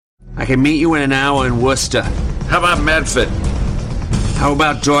I can meet you in an hour in Worcester. How about Medford? How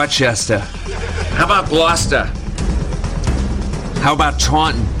about Dorchester? How about Gloucester? How about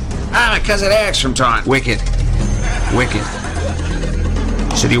Taunton? My cousin Eric's from Taunton. Wicked.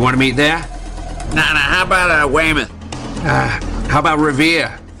 So do you want to meet there? Nah, how about Weymouth? How about Revere?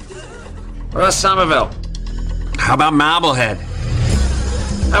 What about Somerville? How about Marblehead?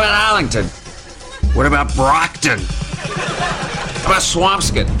 How about Arlington? What about Brockton? How about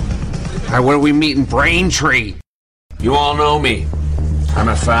Swampscott? All right, where do we meet in Braintree? You all know me. I'm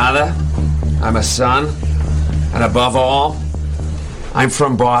a father, I'm a son, and above all, I'm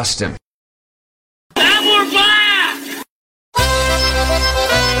from Boston. And we're back!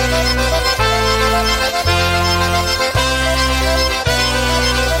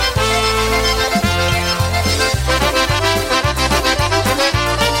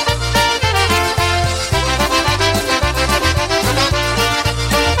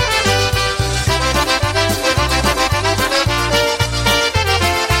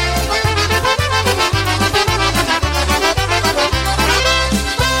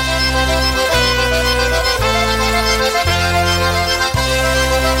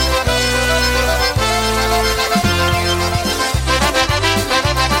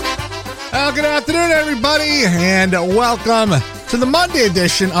 Good afternoon, everybody, and welcome to the Monday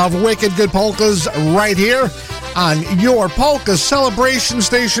edition of Wicked Good Polkas right here on your Polka celebration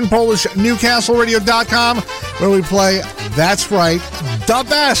station, PolishNewcastleRadio.com, where we play, that's right, the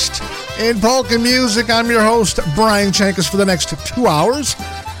best in polka music. I'm your host, Brian Chankus, for the next 2 hours,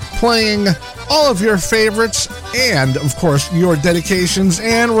 playing all of your favorites and, of course, your dedications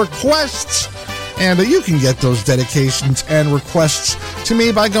and requests. And you can get those dedications and requests to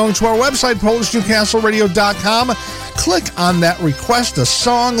me by going to our website, PolishNewcastleRadio.com. Click on that Request a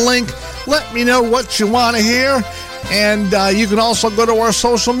Song link. Let me know what you want to hear. And you can also go to our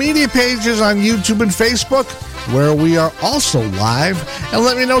social media pages on YouTube and Facebook, where we are also live. And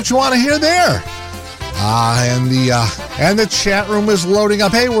let me know what you want to hear there. And the chat room is loading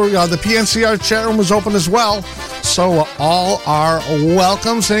up. Hey, the PNCR chat room is open as well. So all are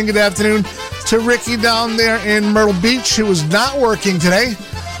welcome. Saying good afternoon to Ricky down there in Myrtle Beach, who is not working today.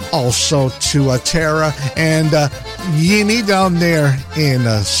 Also to Tara and Yini down there in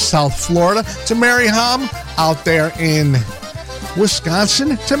South Florida. To Mary Hom out there in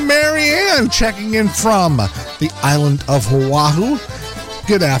Wisconsin. To Mary Ann checking in from the island of Oahu.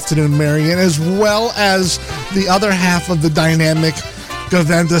 Good afternoon, Mary Ann, as well as the other half of the dynamic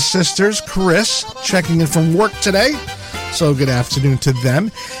Govenda sisters, Chris, checking in from work today. So good afternoon to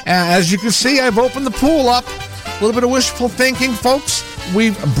them. As you can see, I've opened the pool up. A little bit of wishful thinking, folks.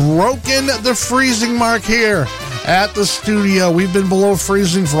 We've broken the freezing mark here at the studio. We've been below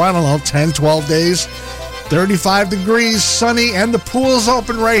freezing for, 10, 12 days. 35 degrees, sunny, and the pool is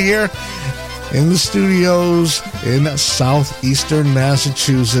open right here in the studios in southeastern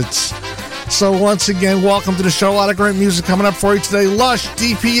Massachusetts. So once again, welcome to the show. A lot of great music coming up for you today. Lush,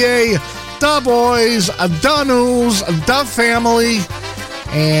 DPA, Da Boys, Da News, Da Family,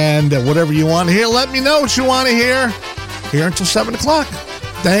 and whatever you want to hear. Let me know what you want to hear here until 7 o'clock.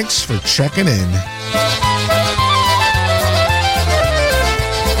 Thanks for checking in.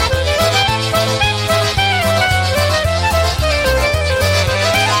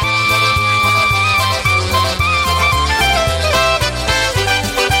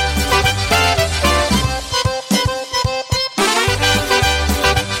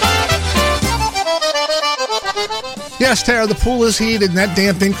 Yes, Tara, the pool is heated, and that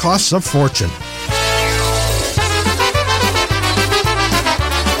damn thing costs a fortune.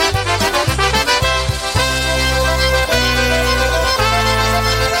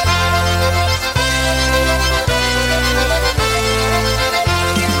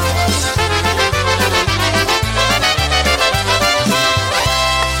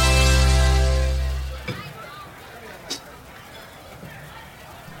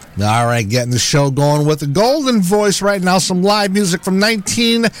 All right, getting the show going with the Golden Voice right now. Some live music from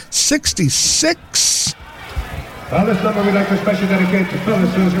 1966. Well, this number we'd like to especially dedicate to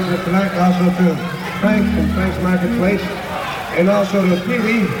Phyllis, who's here tonight, also to Frank from Frank's Marketplace, and also to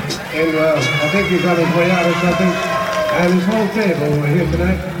Pee-wee, and I think he's on his way out or something, and his whole table over here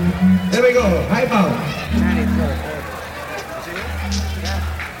tonight. Here we go, high bounce.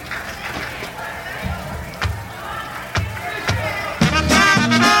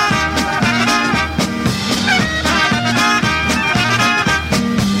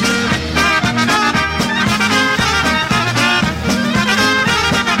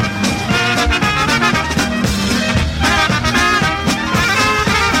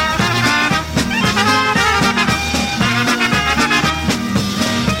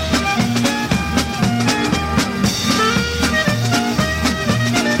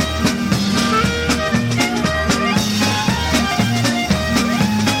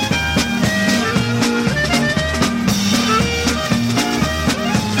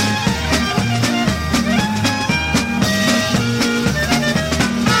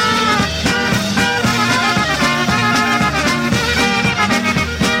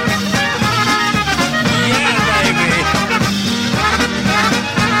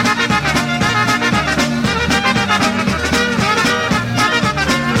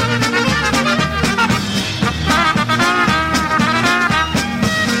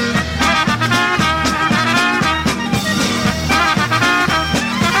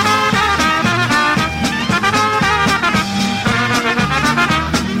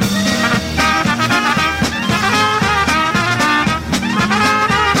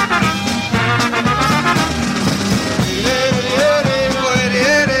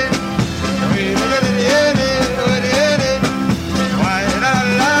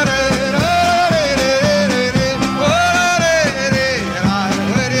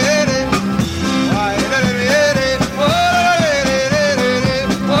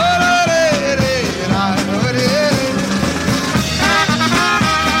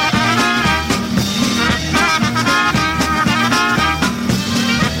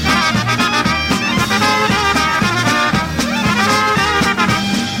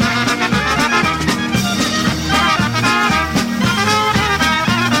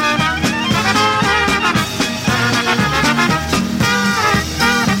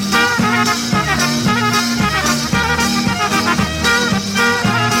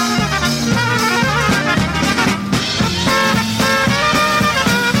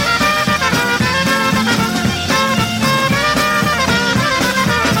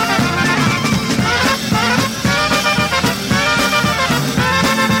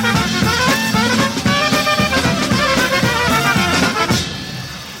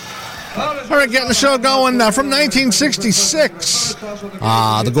 Turner getting the show going from 1966.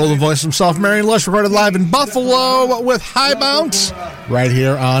 The golden voice himself, Marion Lush, recorded live in Buffalo with High Bounce, right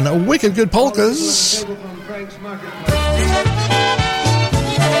here on Wicked Good Polkas.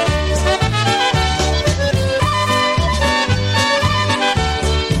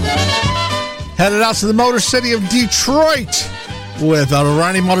 Headed out to the Motor City of Detroit with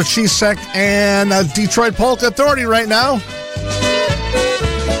Ronnie Motorchisek and Detroit Polka Authority right now.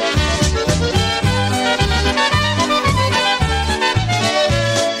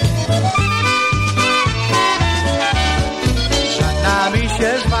 Żadna mi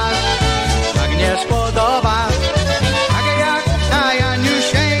się z was tak nie spodoba, tak jak ta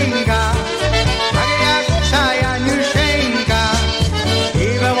Janiusieńka, tak jak ta Janiusieńka.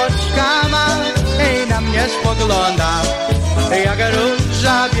 I we oczkama i na mnie spogląda, jak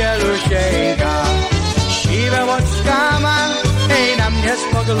róża bielusieńka. Siwe oczkama i na mnie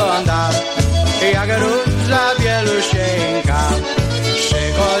spogląda, jak róża bielusieńka.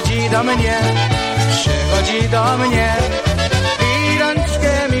 Przychodzi do mnie i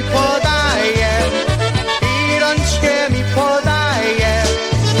rączkę mi podaje.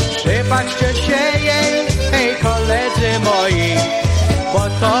 Przypatrzcie się jej, hej koledzy moi, bo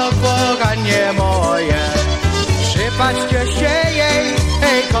to kochanie moje. Przypatrzcie się jej,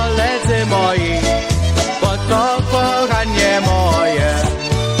 hej koledzy moi, bo to kochanie moje.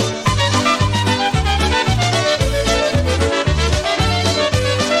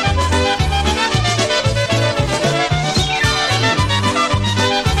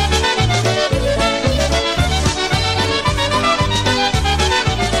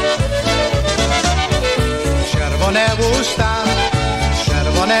 Czerwone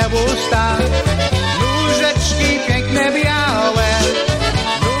usta, nóżeczki piękne białe,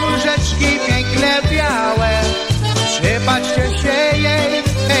 przypatrzcie się jej,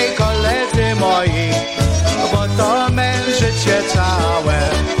 hej koledzy moi, bo to me życie całe.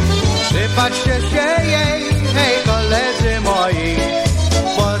 Przypatrzcie się jej, hej koledzy moi,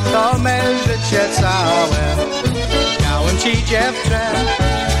 bo to me życie całe. Dałem ci dziewczę,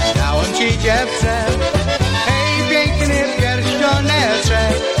 hej piękny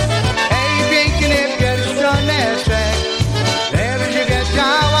pierścioneczek, żebyś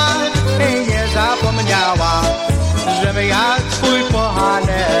wiedziała i nie zapomniała, żeby ja twój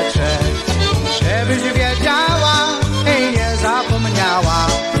kochaneczek. Żebyś wiedziała i nie zapomniała,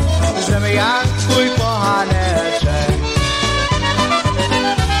 żeby ja twój kochaneczek.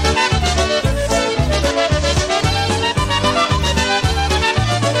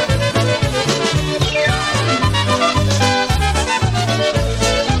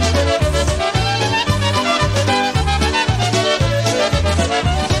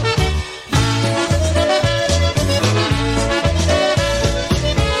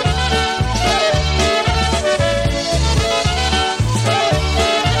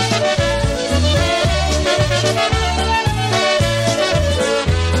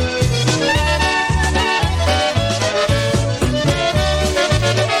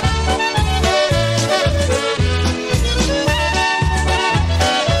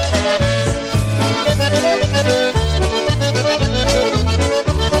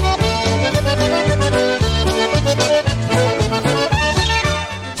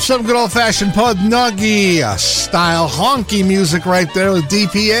 Some good old-fashioned Podnuggy style honky music right there with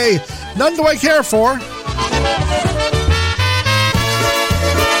DPA. None do I care for.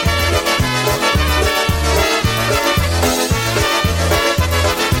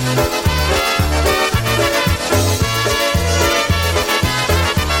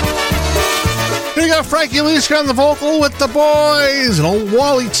 Here you got Frankie Liska on the vocal with the boys, an old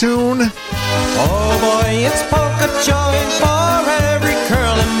Wally tune. Oh boy, it's polka joy for every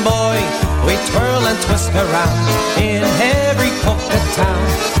curling boy. We twirl and twist around in every polka town.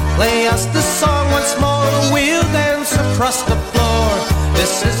 Play us the song once more, we'll dance across the floor.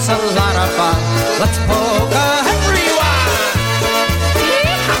 This is a lot of fun, let's polka everyone!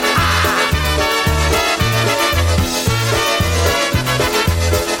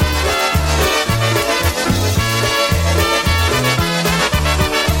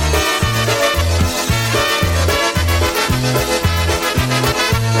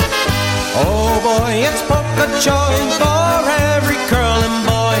 Oh boy, it's polka joy for every curling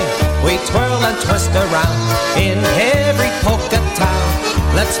boy. We twirl and twist around in every polka town.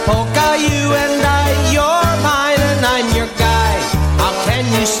 Let's polka, you and I, you're mine and I'm your guy. How can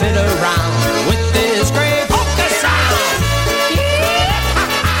you sit around with this great polka sound?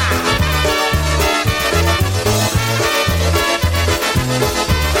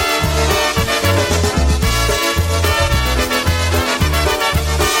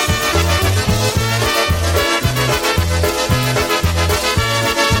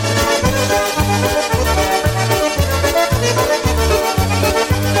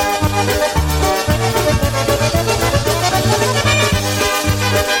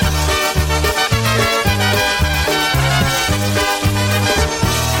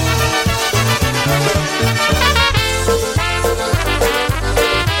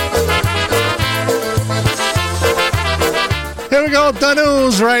 There we go, the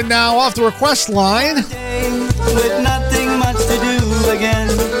news right now off the request line. With nothing much to do again.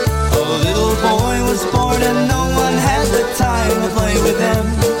 A little boy was born and no one had the time to play with him.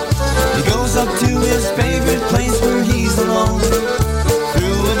 He goes up to his favorite place where he's alone.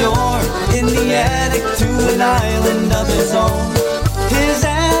 Through a door in the attic to an island of his own. His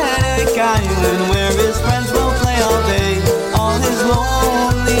attic island where his friends will play all day. All his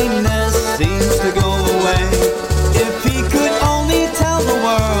loneliness seems to go away. If he could only tell the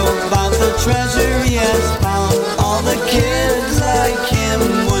world about the treasure he has found, all the kids like him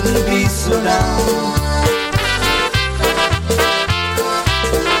wouldn't be so down.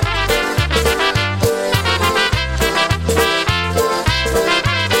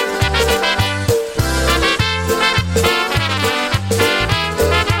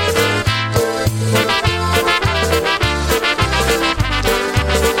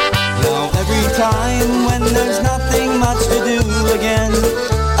 Time when there's nothing much to do again,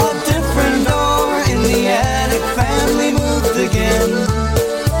 a different door in the attic, family moved again.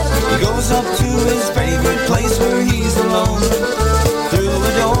 He goes up to his favorite place where he's alone. Through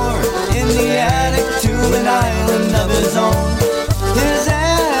a door in the attic to an island of his own. His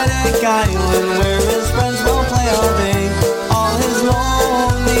attic island where his friends will play all day. All his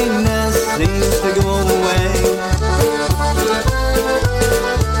loneliness seems to go away.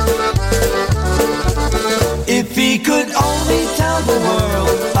 If he could only tell the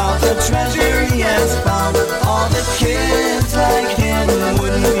world about the treasure he has found, all the kids like him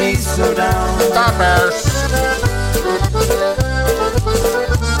wouldn't be so down. Stoppers.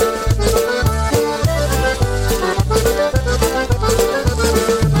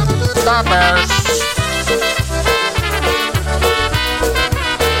 Stoppers.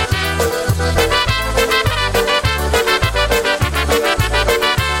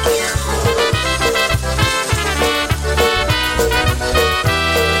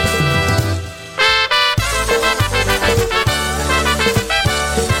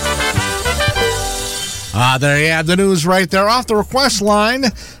 There you have the news right there off the request line.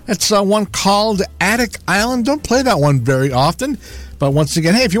 It's one called Attic Island. Don't play that one very often. But once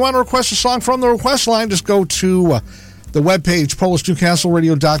again, hey, if you want to request a song from the request line, just go to the webpage,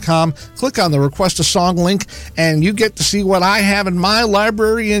 PolishNewcastleRadio.com. Click on the Request a Song link, and you get to see what I have in my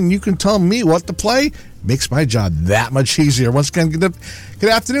library, and you can tell me what to play. Makes my job that much easier. Once again, good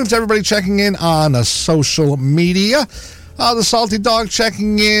afternoon to everybody checking in on social media. The Salty Dog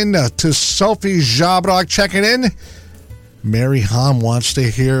checking in, to Sophie Jabrock checking in. Mary Hom wants to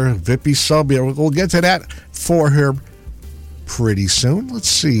hear Vippy Sub. We'll get to that for her pretty soon. Let's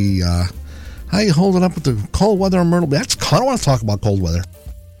see. How you holding up with the cold weather in Myrtle Beach? I don't want to talk about cold weather.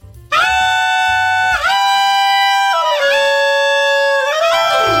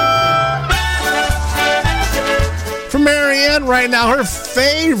 For Marianne right now, her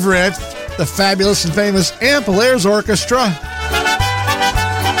favorite, the fabulous and famous Ampelairs Orchestra.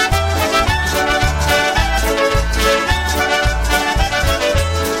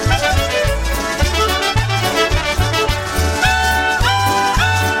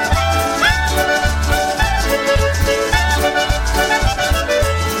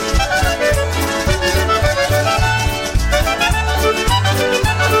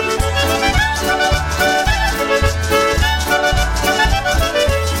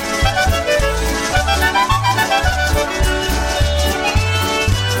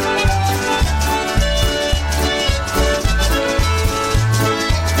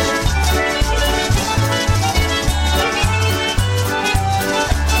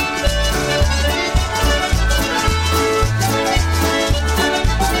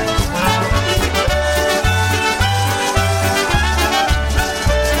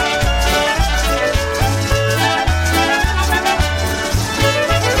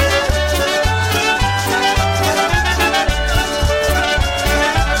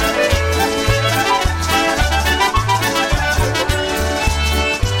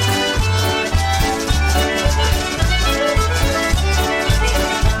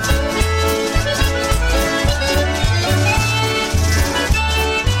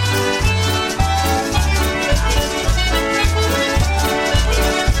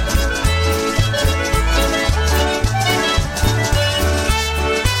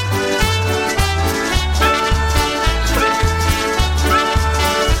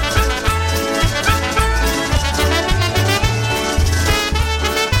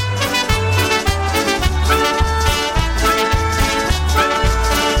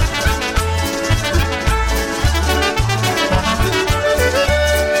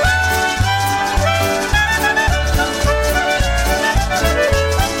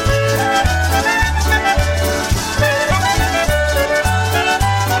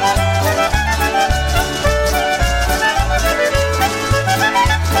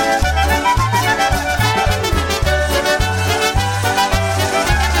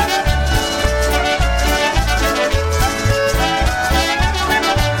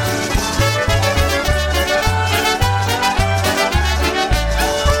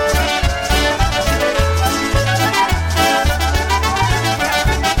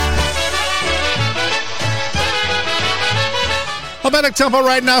 alphabetic tempo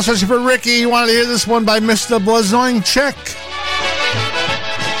right now, especially for Ricky. You wanted to hear this one by Mr. Blazoinchek.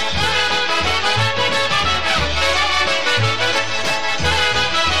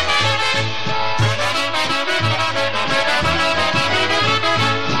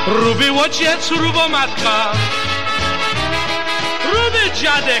 Ruby ojciec, rubo matka, ruby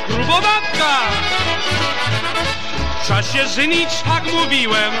dziadek, rubo babka. Trzeba się żenić, tak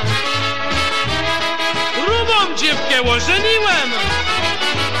mówiłem, rubą dziewkę ożeniłem.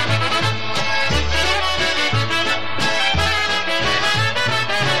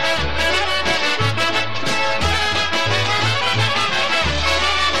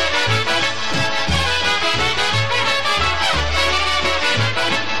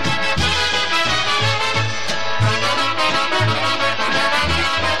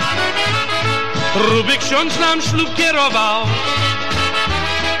 Ruby ksiądz nam ślub kierował,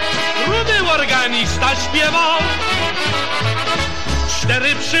 ruby organista śpiewał.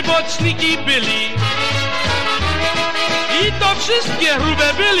 4 przyboczniki byli i to wszystkie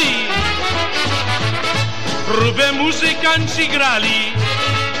rube byli. Rube muzykanci grali,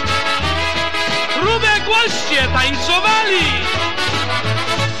 rube goście tańcowali.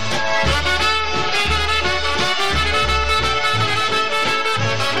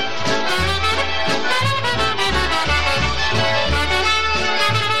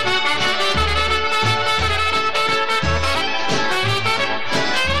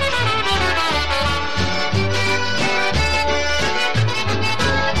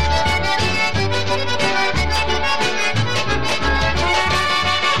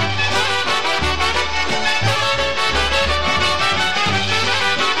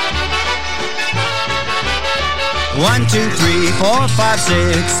 One, two, three, four, five,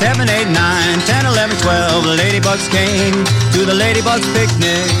 6, 7, 8, 9, 10, 11, 12. The ladybugs came to the ladybugs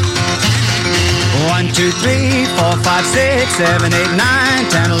picnic. 1, 2, 3, 4, 5, 6, 7, 8,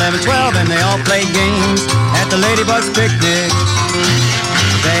 9, 10, 11, 12. And they all played games at the ladybugs picnic.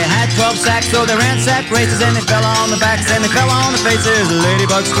 They had 12 sacks, so they ran sack races, and they fell on the backs and they fell on the faces. The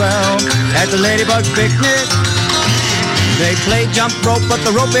ladybugs 12 at the ladybugs picnic. They played jump rope, but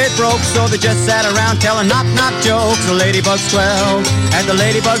the rope it broke, so they just sat around telling knock-knock jokes. The ladybugs 12 at the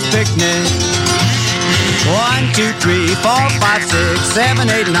ladybugs picnic. 1, 2, 3, 4, 5, 6, 7,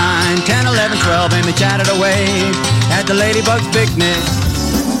 8, 9, 10, 11, 12, and they chatted away at the ladybugs picnic.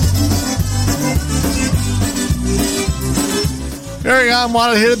 There you go. I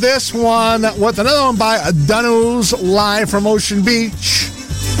wanted to hear this one with another one by Danu's live from Ocean Beach.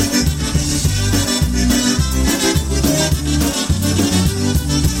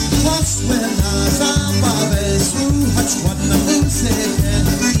 Ładna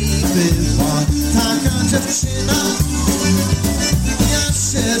muzyka i była taka dziewczyna. Ja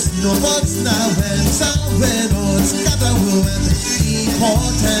się z nią poznałem, całe noc gadałem i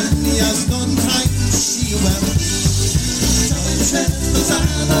potem ja z nią tańczyłem. Chciałem się w to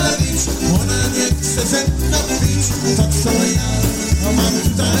zabawić, ona nie chce ze mną pić. To co ja mam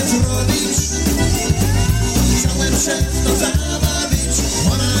tutaj zrobić? Chciałem się w to zabawić,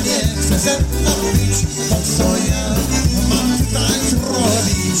 ona nie chce ze mną pić. To co ja mam tutaj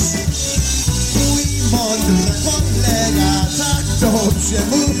zrobić? Mój mądry kolega tak dobrze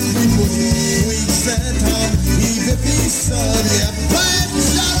mój chce tam i wypij sobie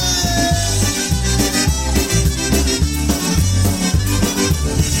pędzle.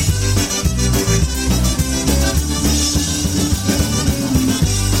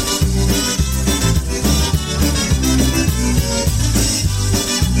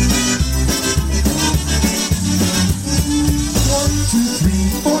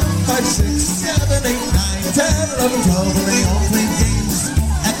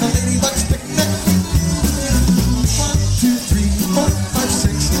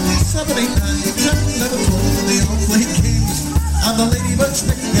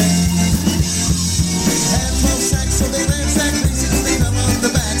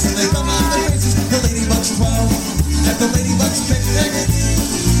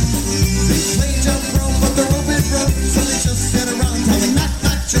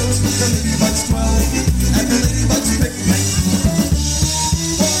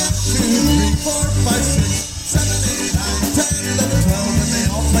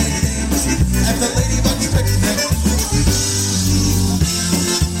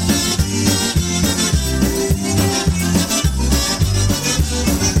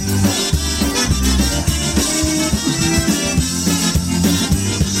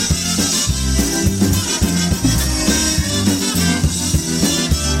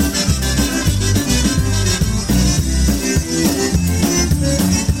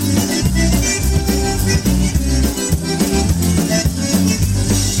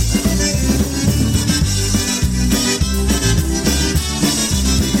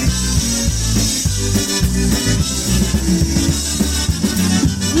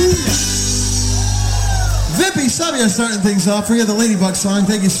 Sabia starting things off. Forget the Ladybug song.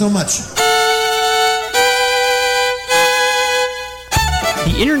 Thank you so much.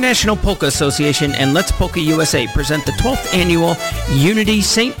 The International Polka Association and Let's Polka USA present the 12th Annual Unity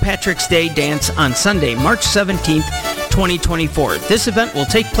St. Patrick's Day Dance on Sunday, March 17th, 2024. This event will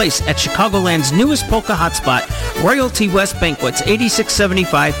take place at Chicagoland's newest polka hotspot, Royalty West Banquets,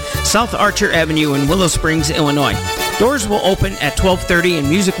 8675 South Archer Avenue in Willow Springs, Illinois. Doors will open at 12:30 and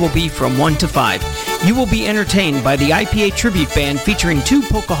music will be from 1 to 5. You will be entertained by the IPA Tribute Band featuring 2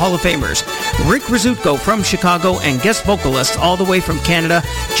 Polka Hall of Famers, Rick Rizutko from Chicago and guest vocalist all the way from Canada,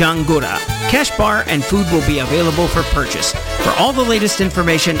 John Gura. Cash bar and food will be available for purchase. For all the latest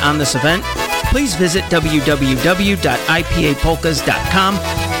information on this event, please visit www.ipapolkas.com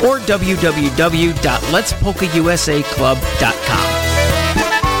or www.letspolkausaclub.com.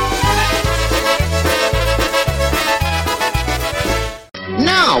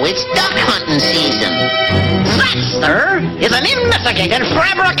 Now it's duck hunting season. That, sir, is an investigated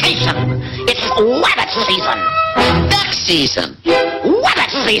fabrication. It's wabbit season. Duck season.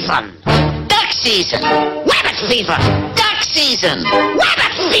 Wabbit season. Duck season. Wabbit season. Duck season.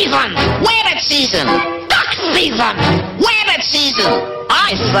 Wabbit season. Wabbit season. Duck season. Wabbit season.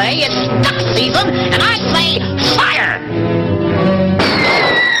 I say it's duck season, and I say fire.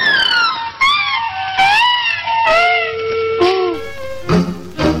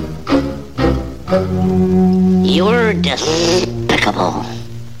 You're despicable.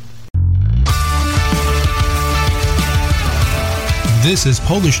 This is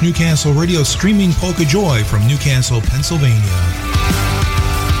Polish Newcastle Radio streaming Polka Joy from Newcastle, Pennsylvania.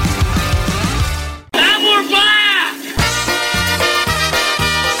 And we're back!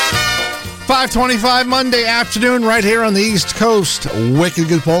 5:25 Monday afternoon right here on the East Coast. Wicked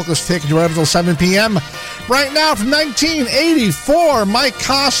Good Polkas taking you right until 7 p.m. Right now from 1984, Mike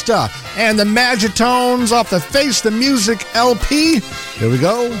Costa and the Magitones off the Face the Music LP. Here we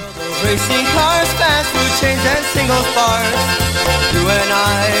go. Racing cars, fast food chains, and single stars. You and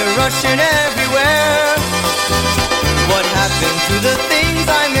I rushing everywhere. What happened to the things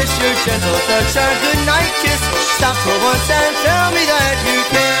I miss? Your gentle touch, our goodnight kiss. Stop for once and tell me that you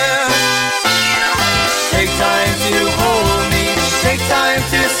care. Take time to hold me. Take time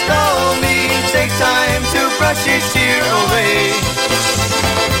to scold me. Take time to brush each tear away.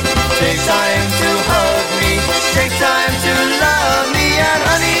 Take time to hug me. Take time to love me. And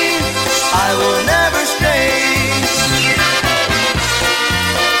honey, I will never stray.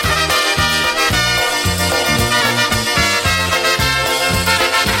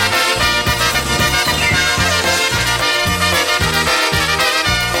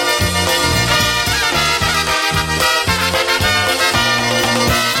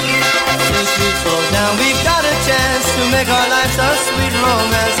 Now we've got a chance to make our lives a sweet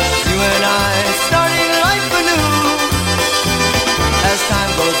romance. You and I starting life anew. As time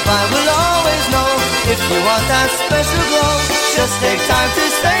goes by, we'll always know if you want that special glow. Just take time to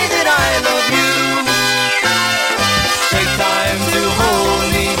say that I love you. Take time to hold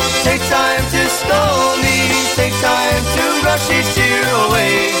me. Take time to scold me. Take time to brush each tear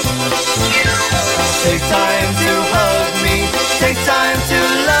away. Take time to hug me. Take time to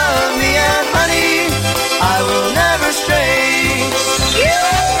love me. And honey, I will never stray.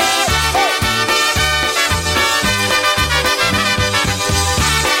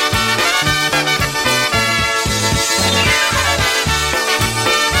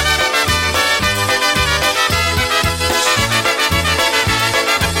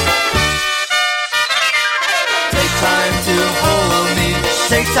 Take time to hold me.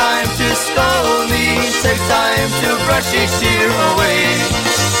 Take time to scold me. Take time to brush each tear away.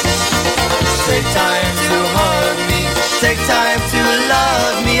 Take time to hug me. Take time to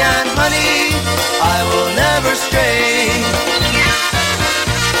love me. And honey, I will never stray.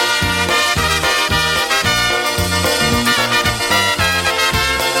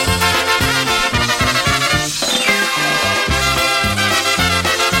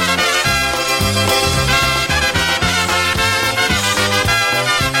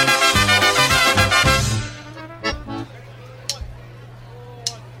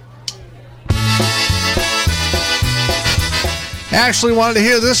 Actually wanted to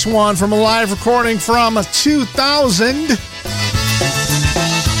hear this one from a live recording from 2000.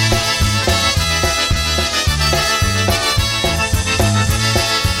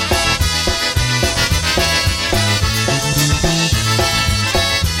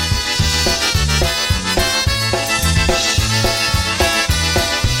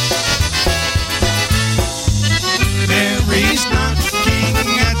 Mary's knocking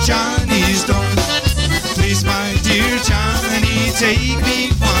at Johnny's door. Please, my dear Johnny, take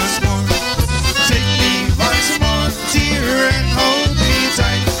me once more. Take me once more.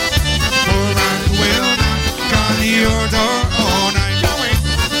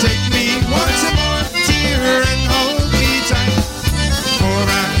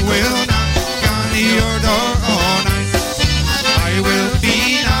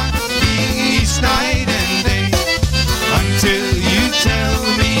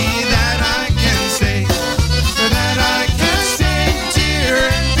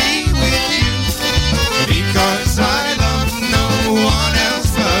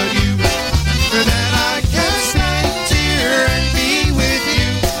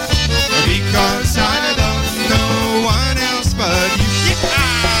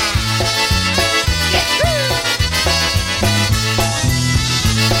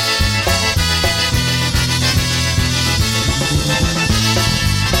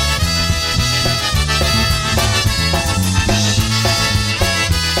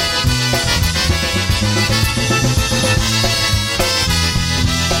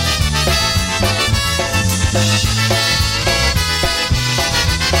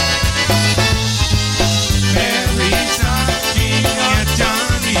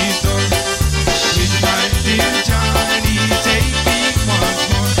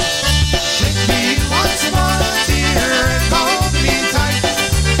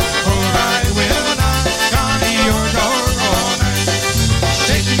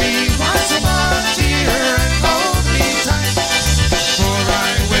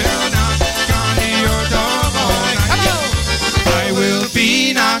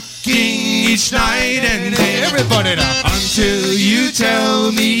 until you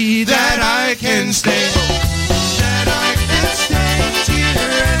tell me that I can stay. That I can stay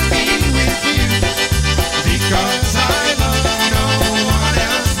here and be with you, because I love no one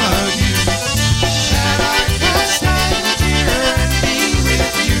else but you. That I can stay here and be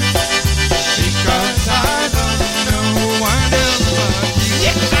with you, because I love no one else but you.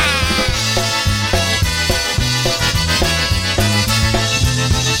 Yeah.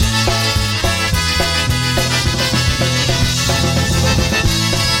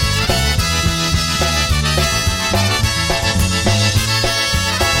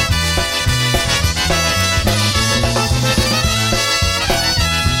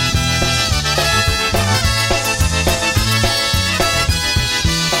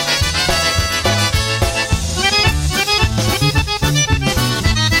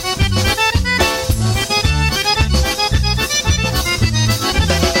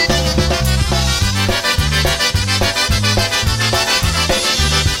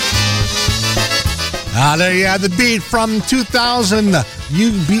 There you have the beat from 2000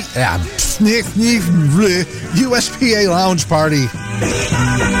 USPA Lounge Party.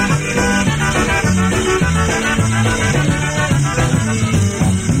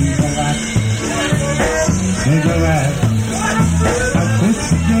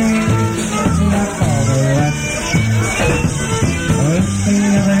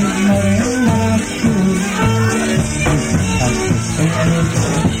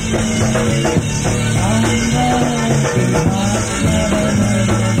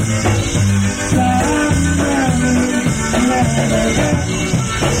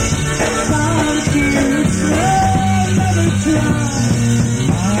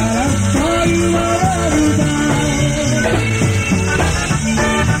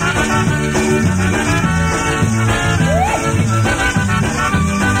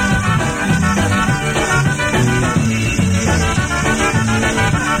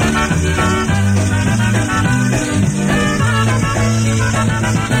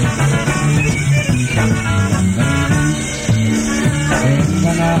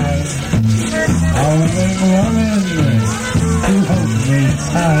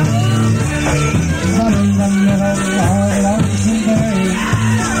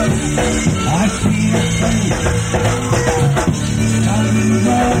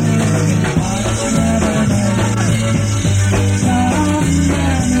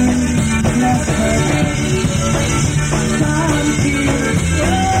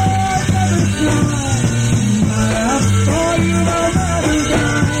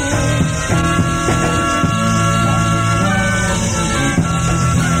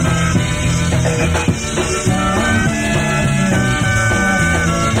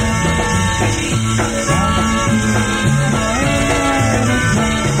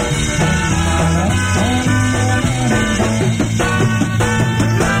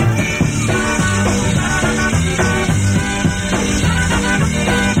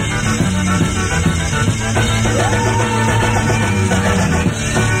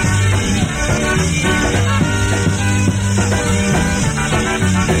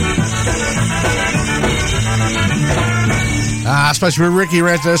 Especially with Ricky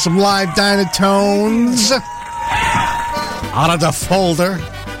right there. Some live Dynatones out of the folder.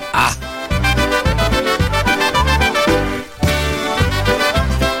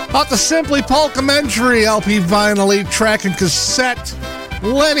 Off the Simply Polkamentary LP vinyl 8-track and cassette,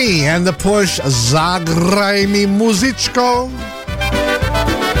 Lenny and the Push, Zagraj mi muzyczko.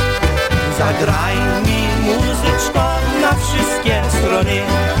 Zagraj mi muzyczko na wszystkie strony.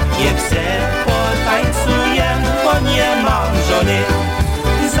 Niech se potańcuję, bo nie mam żony.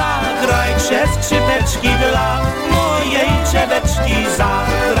 Zagraj trzy skrzypeczki dla mojej czebeczki.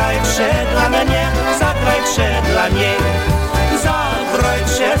 Zagraj trzy dla mnie, zagraj trzy dla niej. Zagraj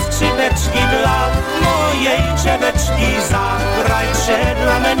trzy skrzypeczki dla mojej czebeczki. Zagraj trzy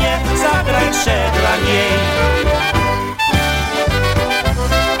dla mnie, zagraj trzy dla niej.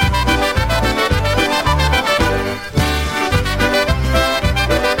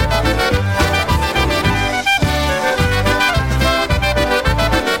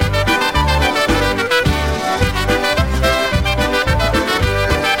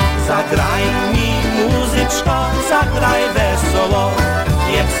 Zagraj mi muzyczko, zagraj wesoło.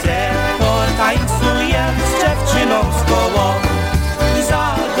 Niech se potańcuję z dziewczyną z koło.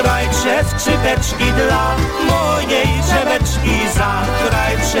 Zagraj trzy skrzypeczki dla mojej czebeczki.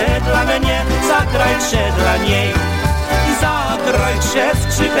 Zagraj trzy dla mnie, zagraj trzy dla niej. Zagraj trzy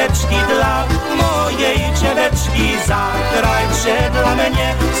skrzypeczki dla mojej czebeczki. Zagraj trzy dla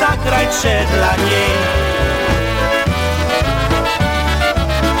mnie, zagraj trzy dla niej.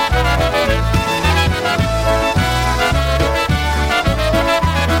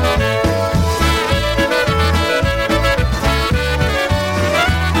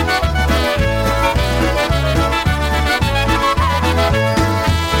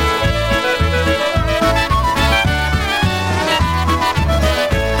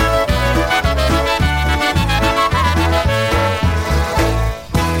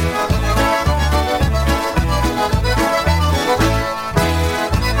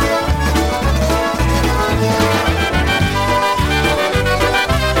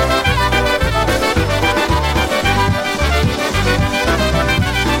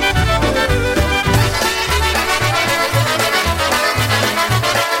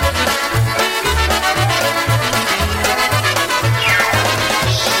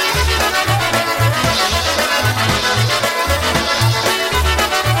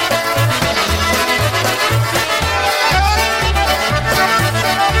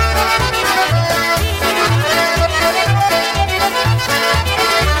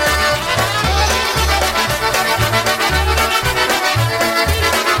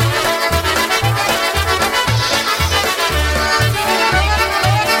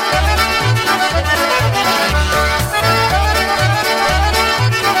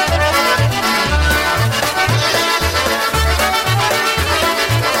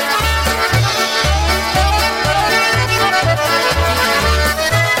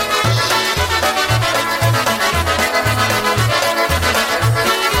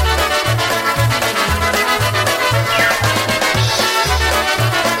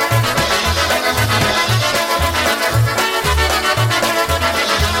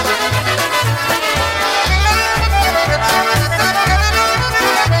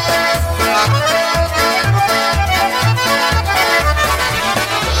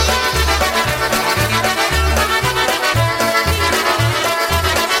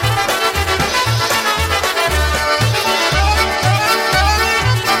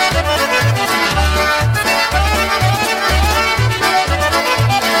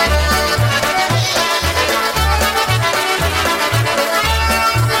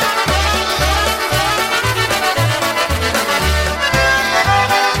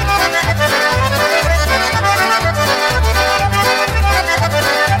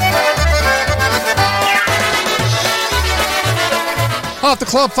 the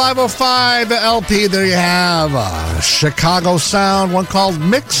Club 505 LP, there you have Chicago Sound, one called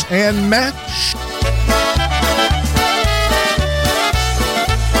Mix and Match.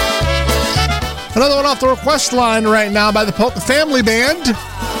 Another one off the request line right now by the Polka Family Band.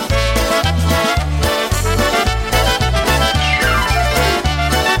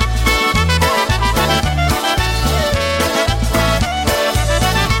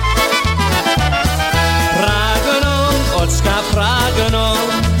 Pragną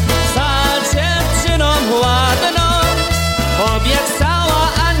za dziewczyną ładną, obiecała,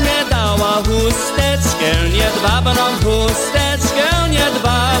 a nie dała chusteczkę niedbawną, chusteczkę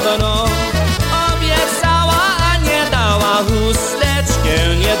niedbawną. Obiecała, a nie dała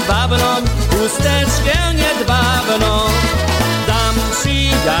chusteczkę niedbawną, chusteczkę niedbawną. Dam ci,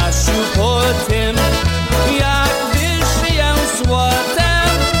 Jasiu, po tym, jak wyszyję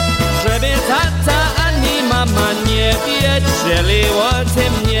złotem, żeby tata ani mama nie wiedzieli o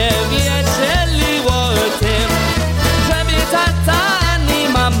tym, nie wiedzieli o tym, żeby tata ani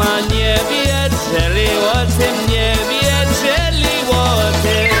mama nie wiedzieli o tym, nie wiedzieli o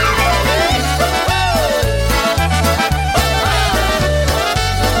tym.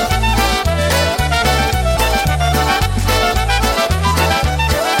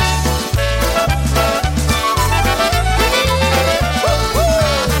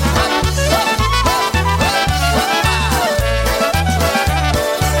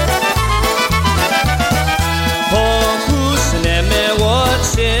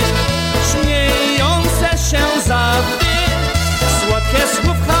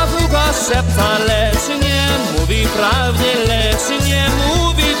 Szepta, lecz nie mówi prawdy, lecz nie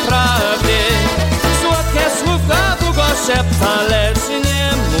mówi prawdy. Słodkie słówka długo szepta, lecz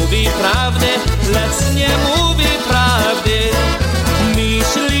nie mówi prawdy, lecz nie mówi prawdy.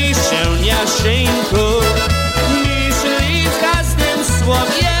 Myśli się, Jasieńku, myśli w każdym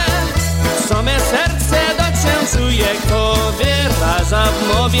słowie, co me serce do cię czuje, kto wyraża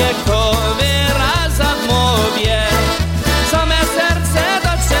w mowie, kto wyraża w mowie. Co me serce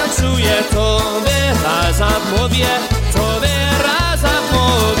do cię czuje, to wyraża w mowie, to wyraża w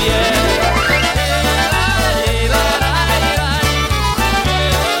mowie.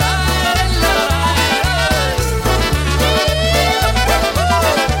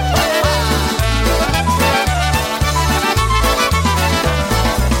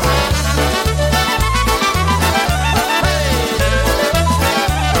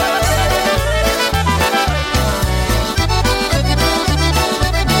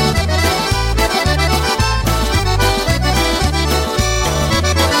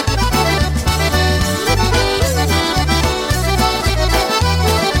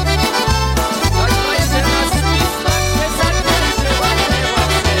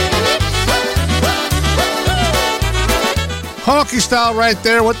 Honky style right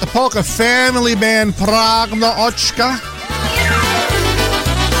there with the Polka Family Band, Pragna Oczka.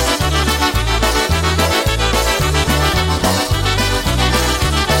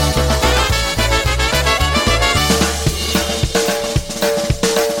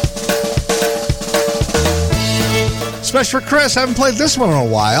 Special for Chris, I haven't played this one in a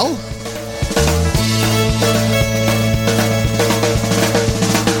while.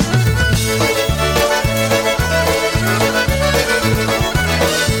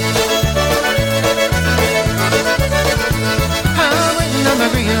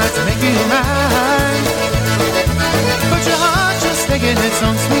 To make you mine, but your heart just taking its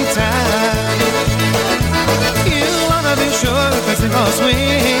own sweet time. You wanna be sure if it's goes swing.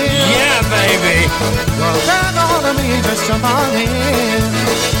 Yeah, baby. Well, grab a hold of me, just jump on in.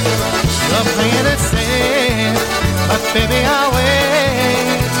 You're playing it safe, but baby I'll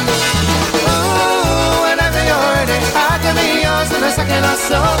wait. Ooh, whenever you're ready, I can be yours in a second or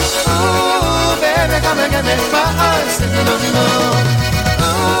so. Ooh, baby, come and get me my heart sitting on the moon.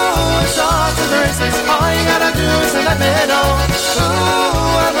 It's all to the races. All you gotta do is let me know.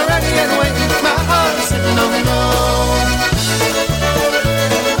 Ooh, I'm ready and waiting. My heart is sitting on the moon.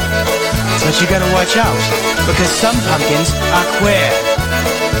 But you gotta watch out, because some pumpkins are queer.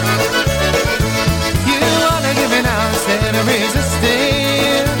 You wanna give me now instead of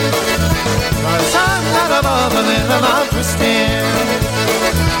resisting, 'cause I'm not above a little of twisting.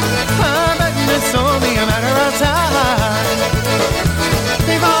 I'm betting it's only a matter of time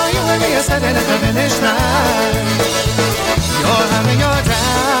before you and me are standing at the finish line. You're having your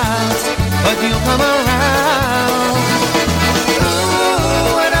doubts, but you'll come around. Ooh,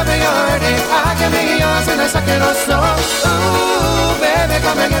 whenever you're ready, I can be yours in a second or so. Ooh, baby,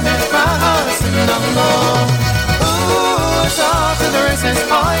 come and get me my heart sitting on the moon. Ooh, it's off to the races.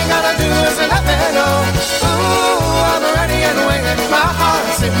 All you gotta do is let me know. Ooh, I'm ready and waiting. My heart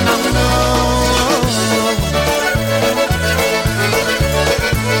sitting on the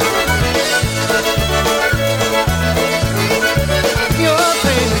Your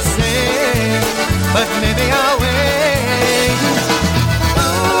favorite sing, but maybe I'll wait.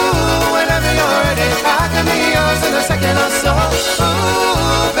 Ooh, whenever you're ready, I can be yours in a second or so.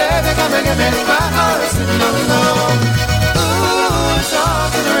 Ooh, baby, come and get me. My heart is sitting on the Ooh, it's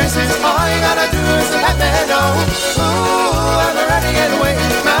off to the races. All you gotta do is let me know. Ooh, I'm ready and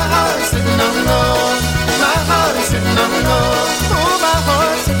waiting. My heart is sitting on the My heart is sitting on the Ooh, my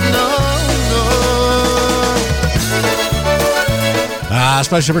heart is sitting on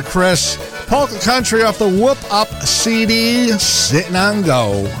especially for Chris. Polka Country off the Whoop Up CD, Sitting on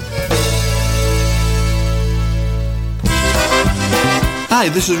Go. Hi,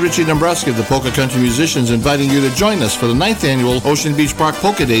 this is Richie Dombrowski of the Polka Country Musicians inviting you to join us for the 9th annual Ocean Beach Park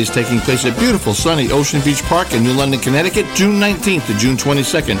Polka Days taking place at beautiful sunny Ocean Beach Park in New London, Connecticut, June 19th to June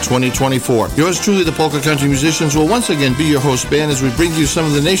 22nd, 2024. Yours truly, the Polka Country Musicians, will once again be your host band as we bring you some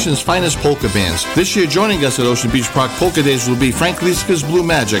of the nation's finest polka bands. This year, joining us at Ocean Beach Park Polka Days will be Frank Liska's Blue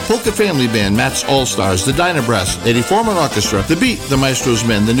Magic, Polka Family Band, Matt's All-Stars, the Dyna Brass, Eddie Foreman Orchestra, The Beat, the Maestro's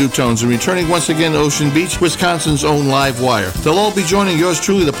Men, the New Tones, and returning once again to Ocean Beach, Wisconsin's own Live Wire. They'll all be joining yours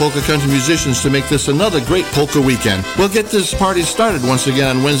truly, the Polka Country Musicians, to make this another great polka weekend. We'll get this party started once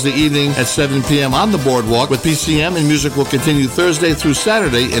again on Wednesday evening at 7 p.m. on the boardwalk with PCM, and music will continue Thursday through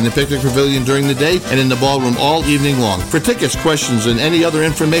Saturday in the Picnic Pavilion during the day and in the ballroom all evening long. For tickets, questions, and any other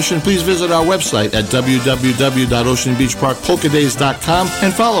information, please visit our website at www.oceanbeachparkpolkadays.com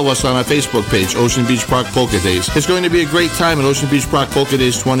and follow us on our Facebook page, Ocean Beach Park Polka Days. It's going to be a great time at Ocean Beach Park Polka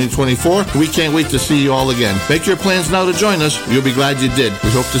Days 2024. We can't wait to see you all again. Make your plans now to join us. You'll be glad you did.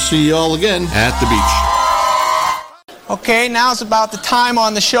 We hope to see you all again at the beach. Okay, now's about the time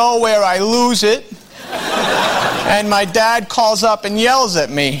on the show where I lose it. And my dad calls up and yells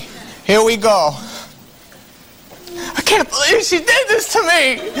at me. Here we go. I can't believe she did this to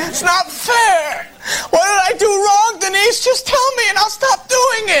me. It's not fair. What did I do wrong, Denise? Just tell me and I'll stop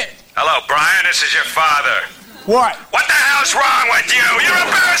doing it. Hello, Brian. This is your father. What? What the hell's wrong with you? You're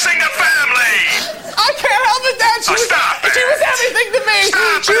embarrassing the family. I can't help it, Dad. She was everything to me.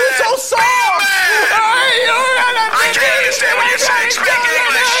 She was so soft. I can't understand what you're saying. Speak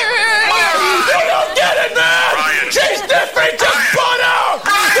English. You don't get it, man. Brian. She's different. Just butt out.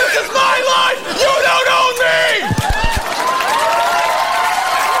 This is my life. You don't own me.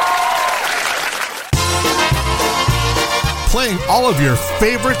 Playing all of your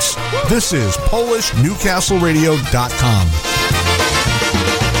favorites, this is PolishNewcastleRadio.com.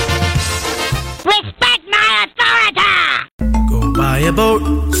 Respect my authority! Go buy a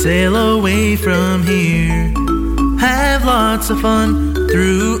boat, sail away from here. Have lots of fun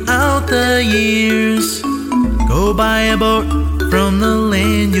throughout the years. Go buy a boat, from the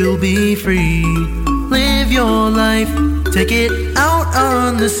land you'll be free. Live your life, take it out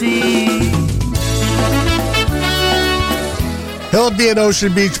on the sea. He'll be at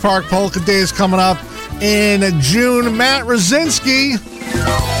Ocean Beach Park Polka Days coming up in June. Matt Rosinski.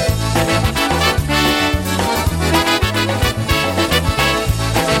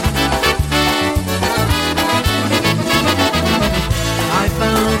 I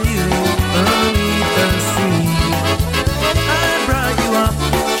found you beneath the sea. I brought you up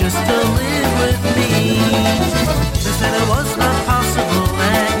just to live with me. They said it was not possible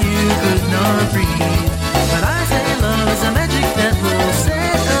that you could not breathe. But I say love is a magic that will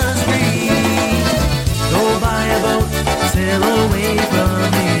set us free. Go buy a boat, sail away from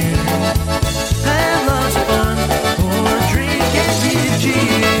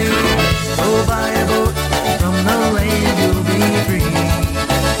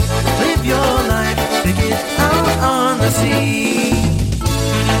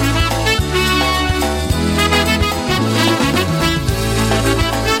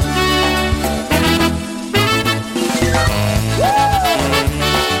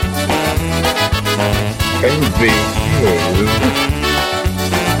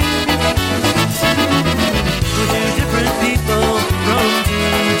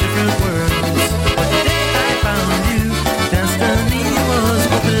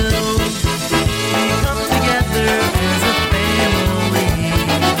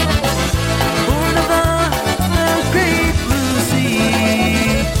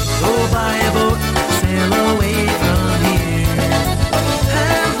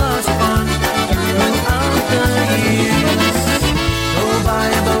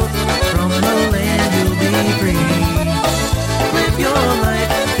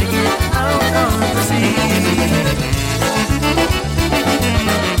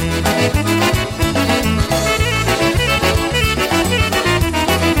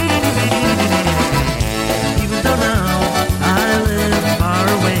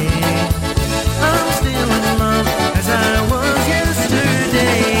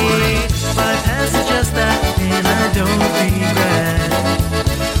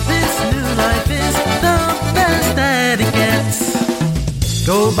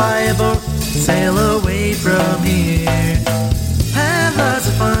Go buy a boat, sail away from here. Have lots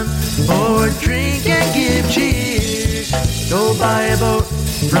of fun, or drink and give cheer. Go buy a boat,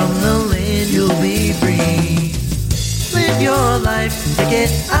 from the land you'll be free. Live your life, take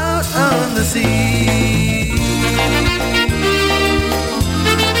it out on the sea.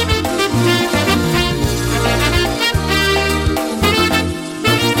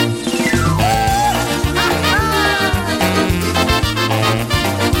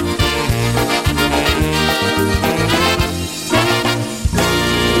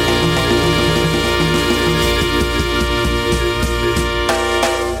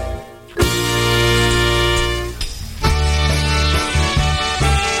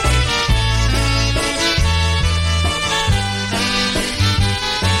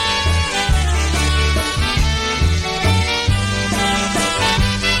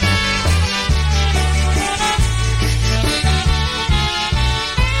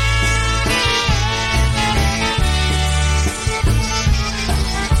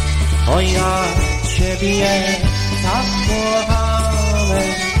 Ja ciebie tak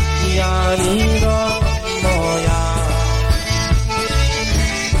kochałem, Janino moja,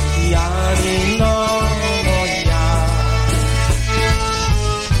 Janino moja.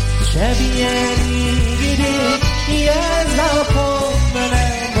 Ciebie nigdy nie zapomnę,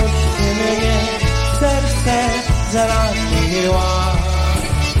 boś ty mnie serce zraniła.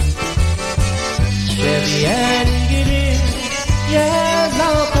 Ciebie nigdy nie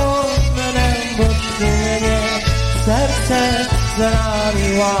zapomnę, boś ty mnie serce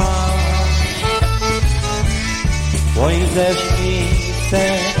zraniła. Oj, ześnicę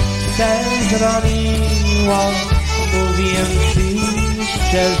sen zraniła, mówię ci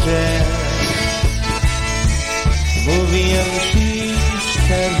szczerze, mówię ci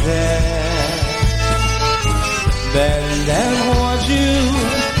szczerze. Będę chodził,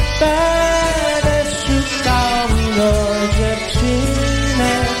 będę szukał do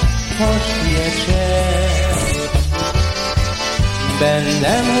dziewczyny po świecie.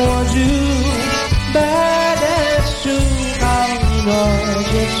 Będę chodził, będę szukał do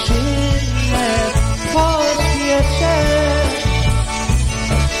dziewczyny po świecie.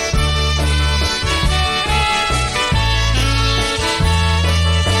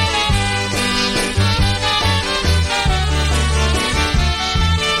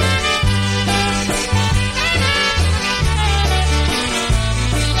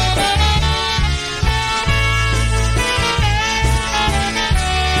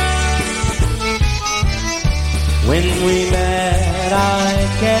 When we met, I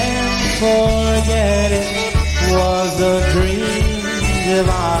can't forget it. Was a dream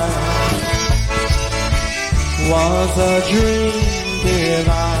divine. Was a dream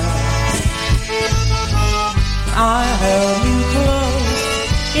divine. I held you close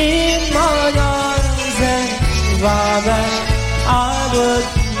in my arms and vowed that I would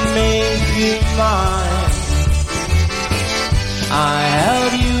make you mine. I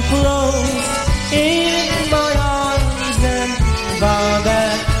held you close in my arms and vowed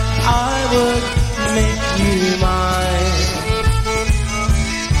that I would make you mine.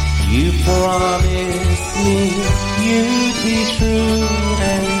 You promised me you'd be true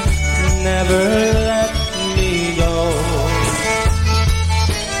and never let me go.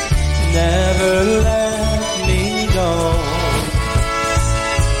 Never let me go.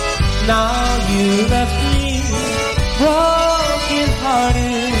 Now you left me broken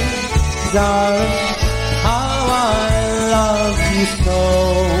hearted, darling. How I love you so.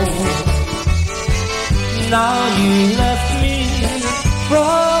 Now you left me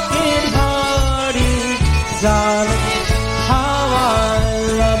broken hearted, darling. How I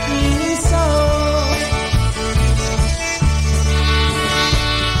love you so.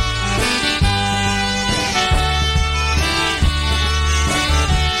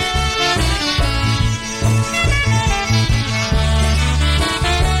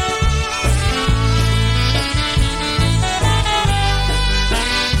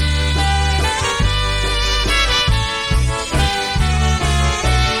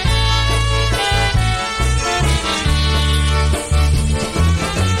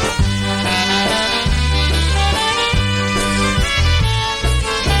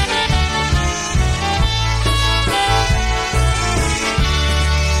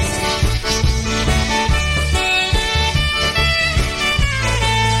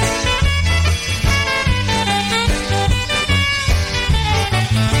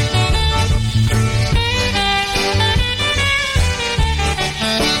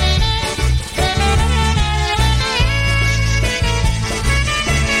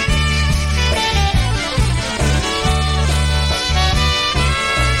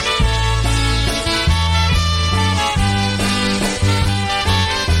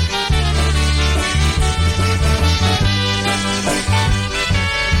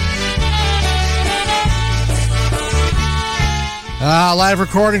 live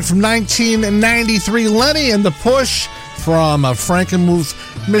recording from 1993, Lenny and the Push from Frankenmuth,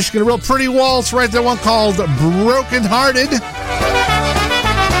 Michigan. A real pretty waltz right there, one called Broken Hearted.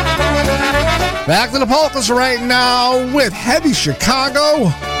 Back to the polkas right now with Heavy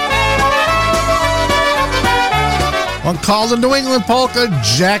Chicago. One called the New England Polka,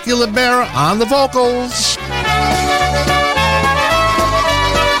 Jackie LeBera on the vocals.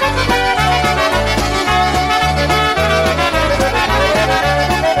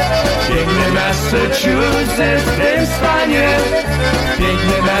 Piękny Massachusetts w tym stanie,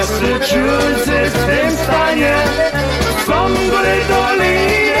 piękny Massachusetts w tym stanie. Są góry,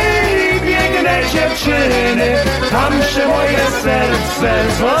 doliny i piękne dziewczyny, tam się moje serce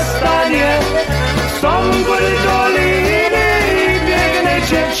zostanie. Są góry, doliny i piękne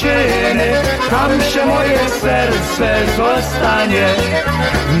dziewczyny, tam się moje serce zostanie.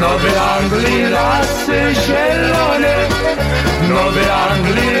 Nowy Anglii lasy zielone, Nowy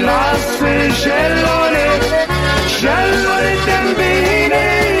Anglii lasy zielone, zielone dębiny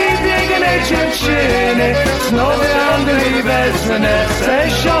i piękne dziewczyny, z Nowej Anglii wezmę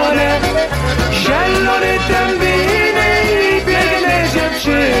sesione. Zielone dębiny i piękne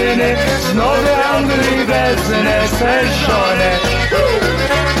dziewczyny, z Nowej Anglii wezmę sesione.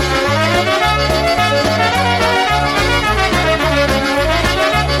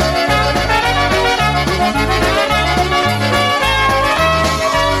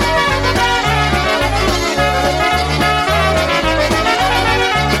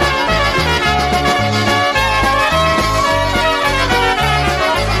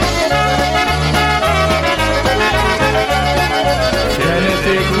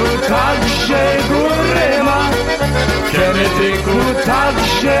 Genetyku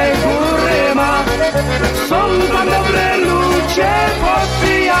także góry ma. Są tam dobre ludzie,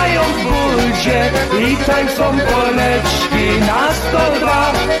 podbijają w budzie i tańczą poleczki na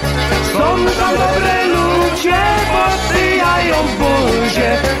 102. Są tam dobre ludzie, podbijają w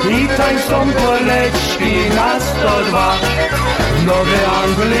budzie i tańczą poleczki na 102. W Nowej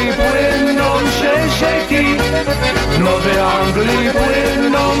Anglii płyną się rzeki, w Nowej Anglii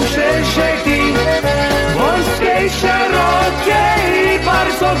płyną się rzeki, wąskie i szerokie i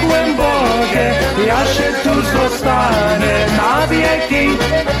bardzo głębokie. Ja się tu zostanę na wieki.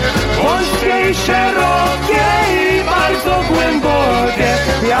 Wąskie i szerokie i bardzo głębokie.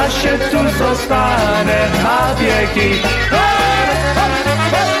 Ja się tu zostanę na wieki.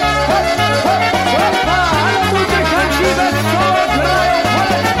 Ale muzykanci wesoło grają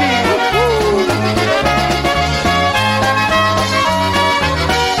poleczki.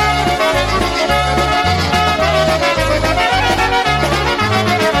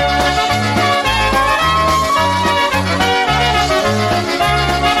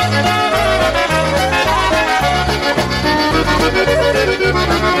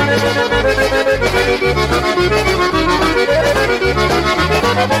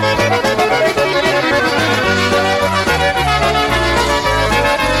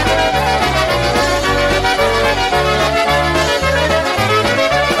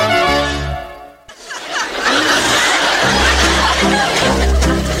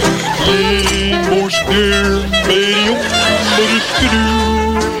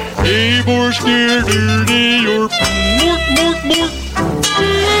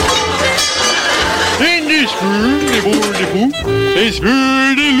 In this room, the board, it's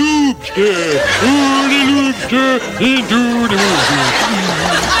where the loopster, into the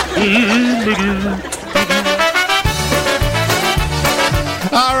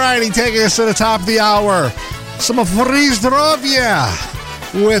All righty, taking us to the top of the hour. Some Free Zdrowia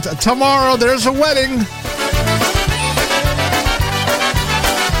with Tomorrow There's a Wedding.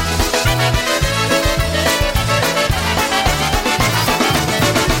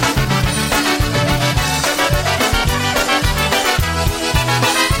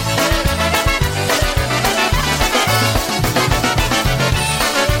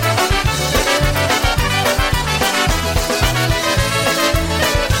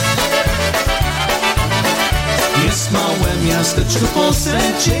 Miasteczko w Polsce,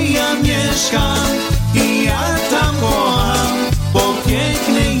 gdzie ja mieszkam i ja tam kocham, bo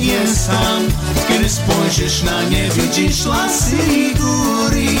piękny jest tam. Kiedy spojrzysz na nie, widzisz lasy i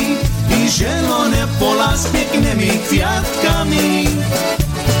góry i zielone pola z pięknymi kwiatkami.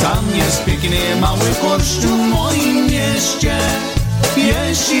 Tam jest piękny mały kościół w moim mieście,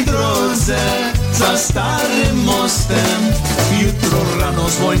 pieści drodze za starym mostem. Jutro rano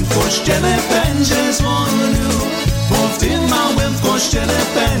dzwoń w kościele będzie dzwonił, bo w tym małym kościele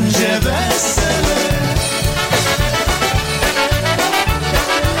będzie wesele.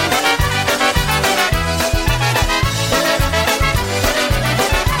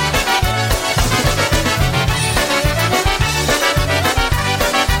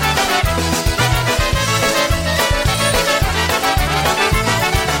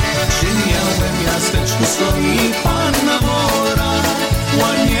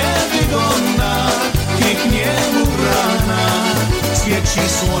 ładnie wygląda, pięknie ubrana. Świeci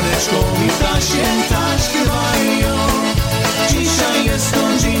słoneczko i ptasięta śpiewają. Dzisiaj jest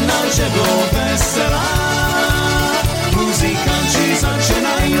godzina naszego wesela. Muzykanci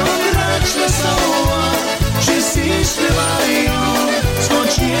zaczynają grać wesoło. Wszyscy śpiewają,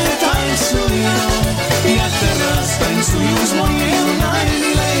 skocznie tańcują. Jak teraz tańcują z moją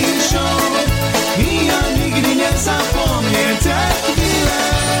najmilejszą. I ja nigdy nie zapomnę te chwile.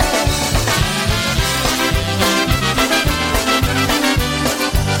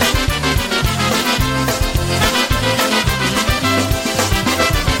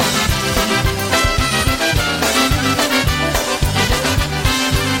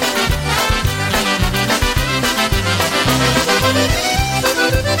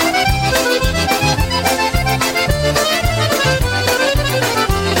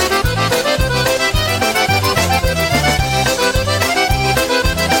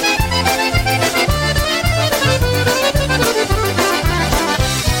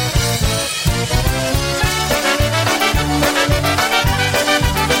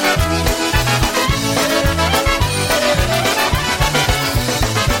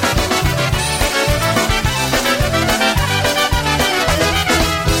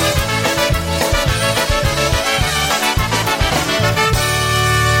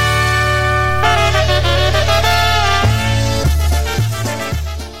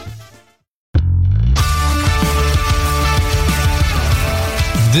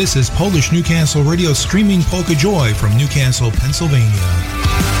 This is Polish Newcastle Radio streaming Polka Joy from Newcastle, Pennsylvania.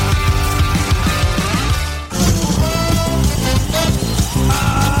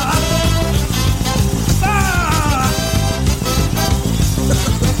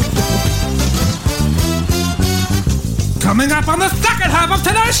 Coming up on the second half of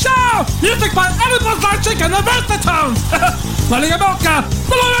today's show, music by Evan Blazonczyk and the Versatones, Lenny Amilka,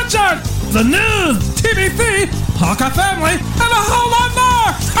 Billy Richard, the new TBC, Polka Family, and a whole lot more!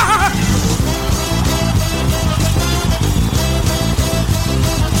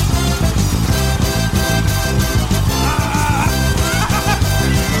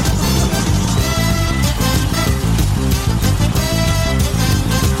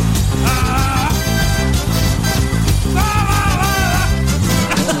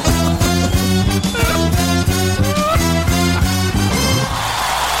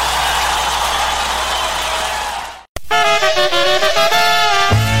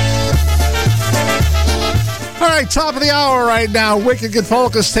 Top of the hour right now. Wicked Good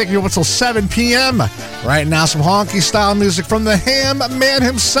Polkas taking you up until 7 p.m. Right now, some honky style music from the Ham Man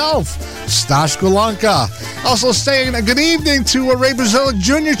himself, Stash Golanka. Also saying a good evening to Ray Brazilic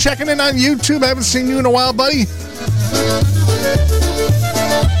Jr. checking in on YouTube. I haven't seen you in a while, buddy.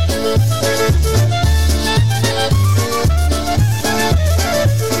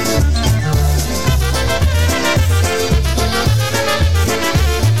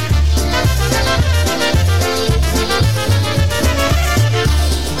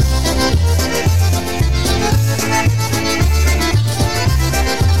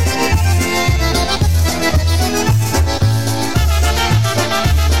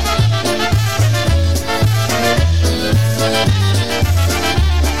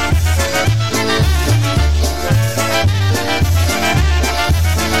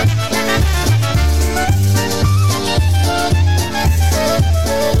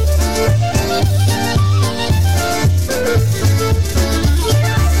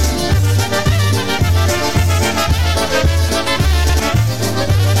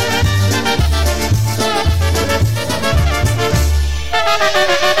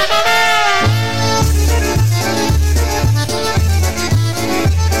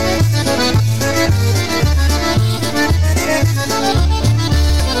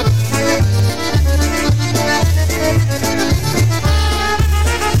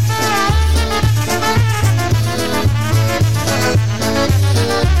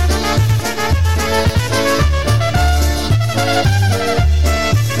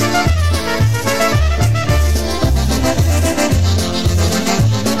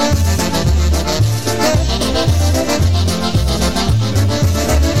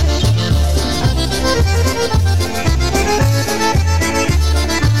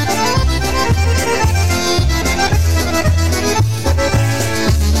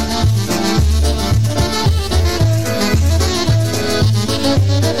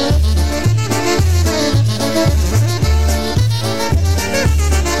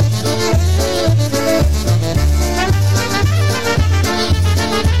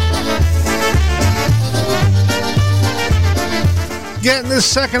 Getting this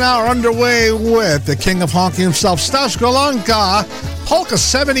second hour underway with the king of honky himself, Stash Golanka, Polka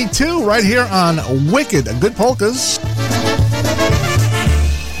 72 right here on Wicked Good Polkas.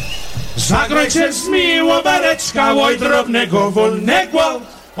 Zagrajcie z miło bereczka, oj drobnego wolnego,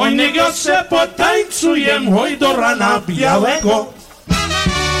 oj niego se potańcuję, oj do rana białego.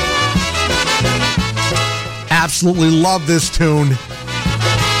 Absolutely love this tune.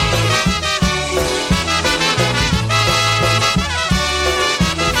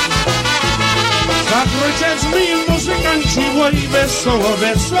 Zagrajcie z mi muzykanci, oj wesoło,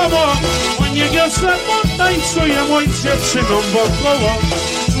 wesoło, oj niego se potańcuję, oj dziewczyną wokoło.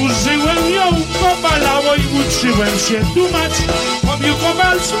 Użyłem ją kowala, oj uczyłem się dumać. Pobił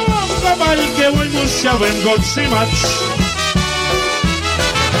kowal złą kowalkę, oj musiałem go trzymać.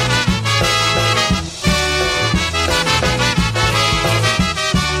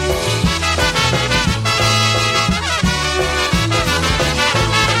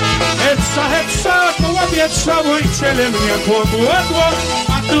 Hepsa, koła wietrza, oj ciele mnie podładło,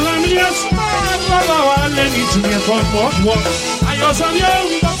 a tyle mnie smarowała, ale nic nie pomogło. A ja za nią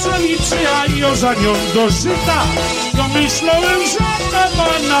do pszenicy, a ja za nią do żyta. To myślałem, że ta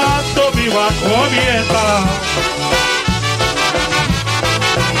pana to była kobieta.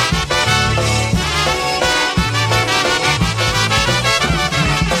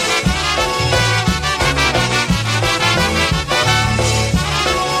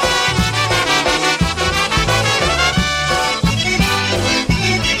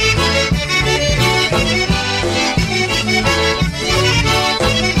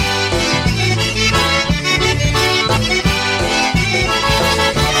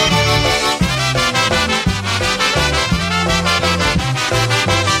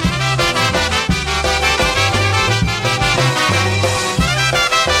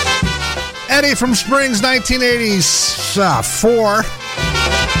 Eddie from Springs, 1984.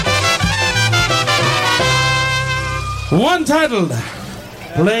 One titled,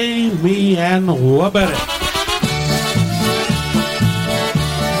 Play Me and Wabere.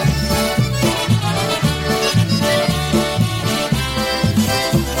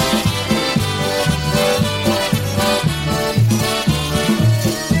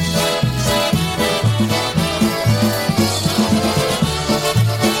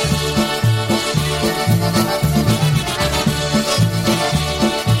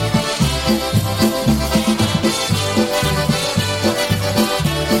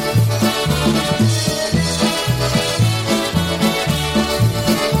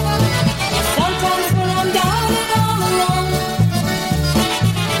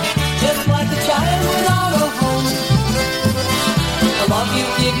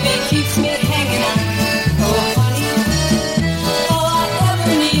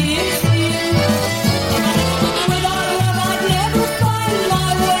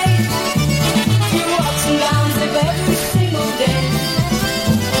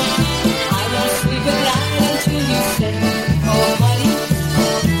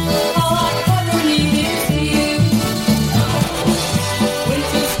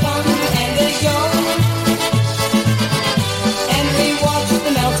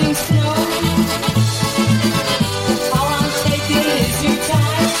 Snow.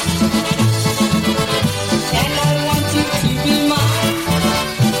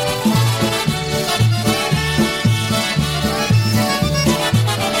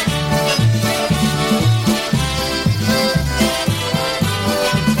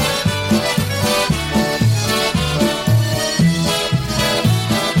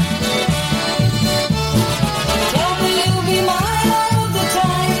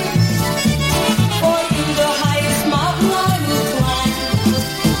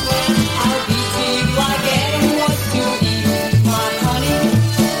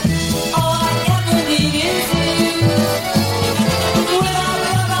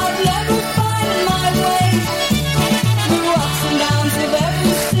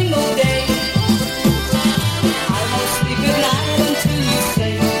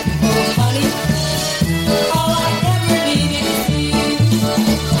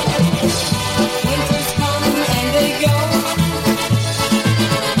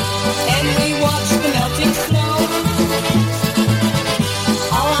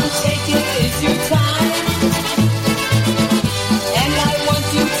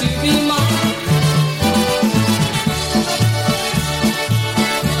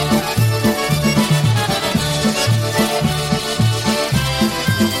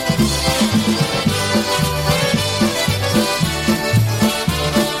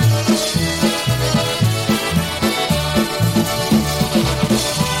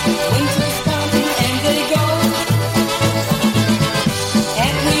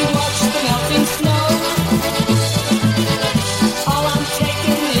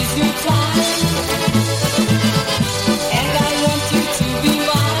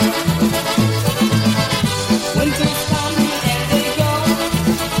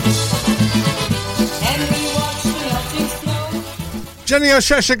 Jenny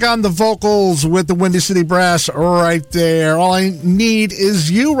Osheshik on the vocals with the Windy City Brass right there. All I Need Is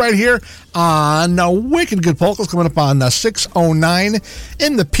You right here on Wicked Good Polkas, coming up on 6:09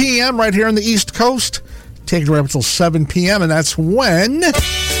 in the PM right here on the East Coast. Take it right up until 7 p.m., and that's when...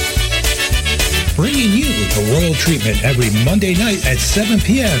 Bringing you the royal treatment every Monday night at 7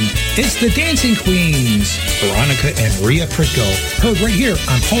 p.m. It's the Dancing Queens, Veronica and Maria Pritko. Heard right here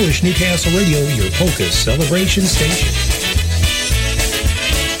on Polish Newcastle Radio, your polka celebration station.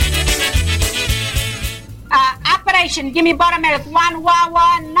 Operation, give me buttermilk. One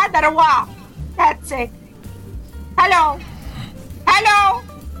wah, another wah. That's it. Hello. Hello.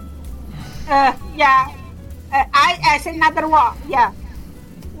 Yeah. I say another wah. Yeah.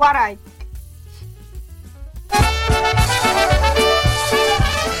 All right.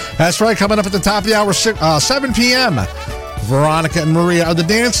 That's right, coming up at the top of the hour, 7 p.m. Veronica and Maria are the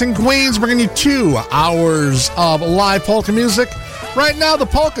Dancing Queens, bringing you 2 hours of live polka music. Right now, the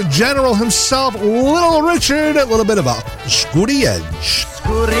polka general himself, Little Richard, a little bit of a Skóry Edge.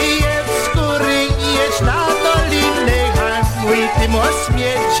 Skóry jedź na dolinę, mój ty mos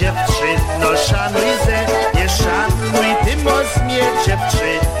mnie dziewczyno, szanuj ze, nie szanuj, ty mos mnie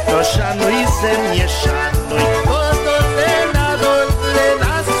dziewczyno, szanuj ze, nie szanuj.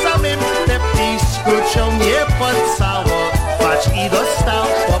 Chciał mnie pocałować i dostał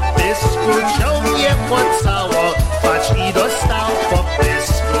po pysku. Chciał mnie pocałować i dostał po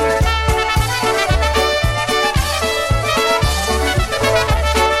pysku.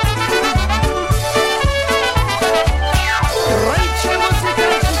 Grajcie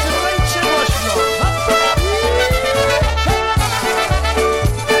muzykanci, grajcie głośno.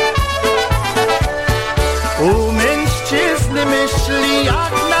 U mężczyzny myśli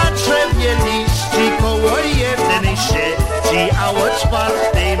jak na drzewie liść. Koło jednej sieci, a o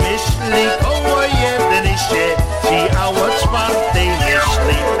czwartej myśli. Koło jednej sieci, a o czwartej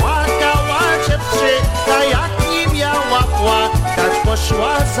myśli. Płakała dziewczyna, jak nie miała płakać.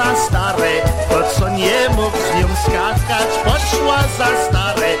 Poszła za stare, to co nie mógł z nią skakać. Poszła za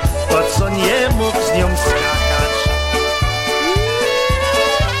stare, to co nie mógł z nią skakać.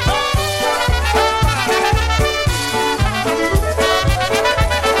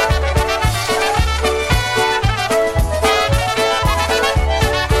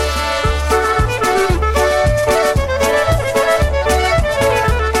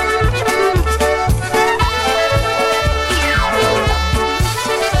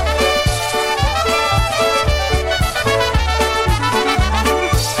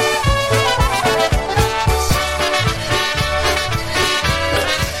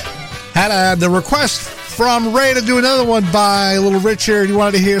 Had the request from Ray to do another one by Little Richard. You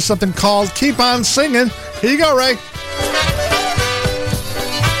wanted to hear something called Keep On Singing. Here you go, Ray.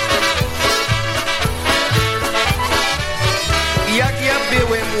 Jak ja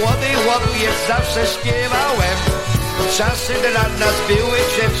byłem młody chłopiec, zawsze śpiewałem. Czasy dla nas były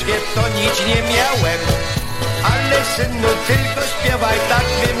ciężkie, to nic nie miałem. Ale synu, tylko śpiewaj, tak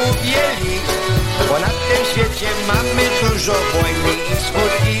by mówili. Bo na tym świecie mamy dużo wojny i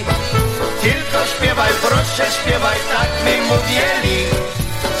smutki. Tylko śpiewaj, proszę śpiewaj, tak my mówili.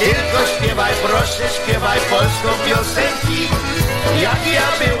 Tylko śpiewaj, proszę śpiewaj polską piosenki. Jak ja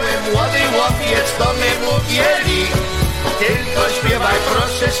byłem młody chłopiec, to my mówili. Tylko śpiewaj,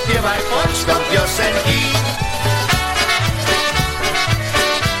 proszę śpiewaj polską piosenki.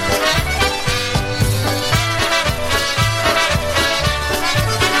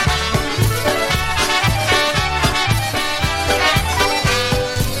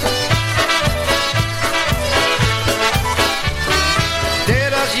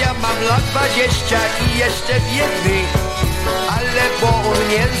 Lat 20 i jeszcze biedny, ale bo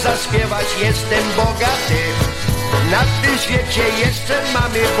umiem zaśpiewać, jestem bogaty. Na tym świecie jeszcze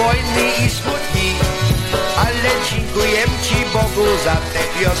mamy wojny i smutki, ale dziękuję Ci Bogu za te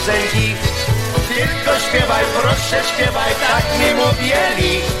piosenki. Tylko śpiewaj, proszę śpiewaj, tak mi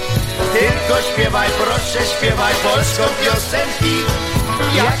mówili. Tylko śpiewaj, proszę śpiewaj polską piosenki.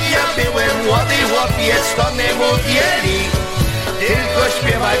 Jak ja byłem młody chłopiec, to mi mówili. Tylko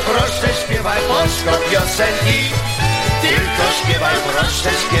śpiewaj, proszę, śpiewaj polską piosenki. Tylko śpiewaj, proszę,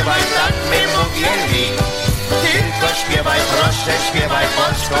 śpiewaj, tak my mówili. Tylko śpiewaj, proszę, śpiewaj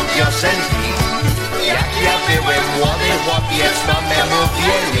polską piosenki. Jak ja byłem młody chłopiec, to my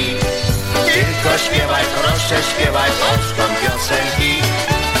mówili. Tylko śpiewaj, proszę, śpiewaj polską piosenki.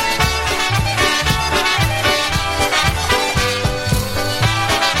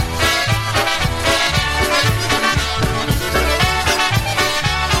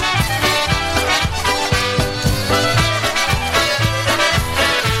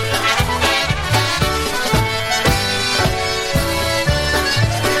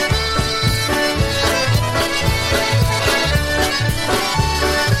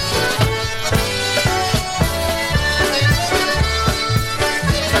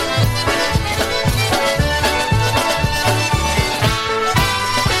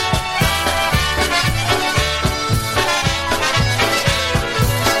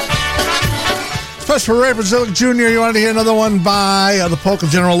 course, for Ray Brazilic Jr., you wanted to hear another one by the Polka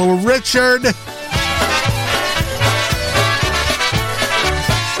General Little Richard.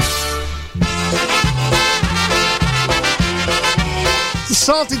 The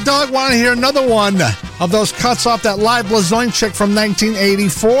Salty Dog wanted to hear another one of those cuts off that live Blazoinchik from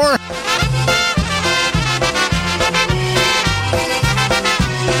 1984.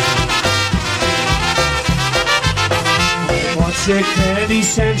 Said candy,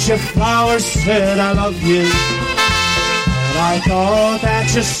 sent you flowers, said I love you. And I thought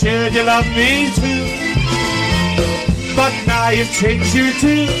that you said you love me too. But now you've changed your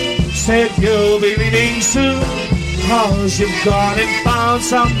tune, said you'll be leaving soon, 'cause you've gone and found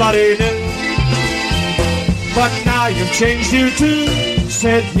somebody new. But now you've changed your tune,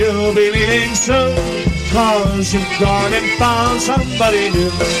 said you'll be leaving soon, 'cause you've gone and found somebody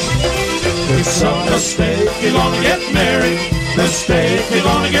new. It's a mistake, you're gonna get married. Mistake, you're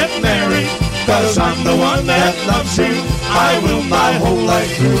gonna get married, 'cause I'm the one that loves you, I will my whole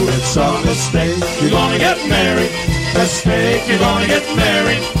life through. It's a mistake, you're gonna get married. Mistake, you're gonna get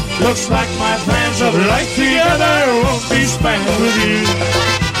married. Looks like my plans of life together won't be spent with you.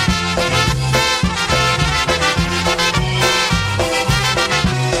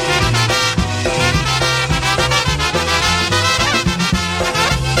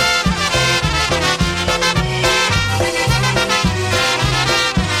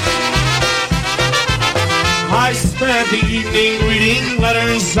 I spent the evening reading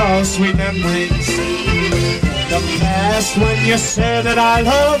letters of sweet memories. The past when you said that I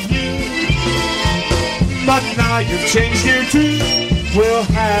love you. But now you've changed your tune. We'll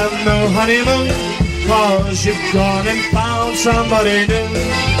have no honeymoon, 'cause you've gone and found somebody new.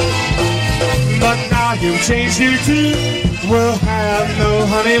 But now you've changed your tune. We'll have no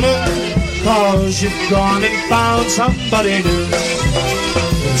honeymoon, 'cause you've gone and found somebody new.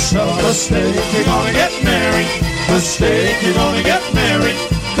 It's a mistake, you're gonna get married. Mistake, you're gonna get married,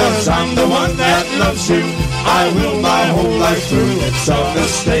 'cause I'm the one that loves you, I will my whole life through. It's a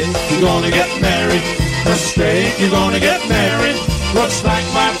mistake, you're gonna get married. Mistake, you're gonna get married. Looks like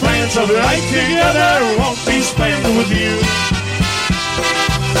my plans of life together won't be spent with you.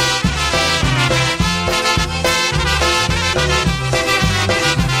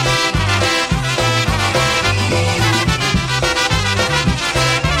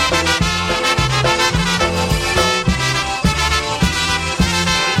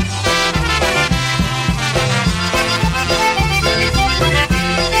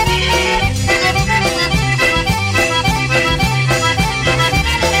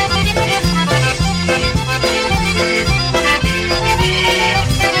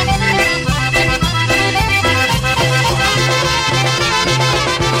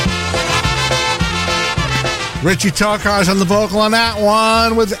 Richie Tokar's on the vocal on that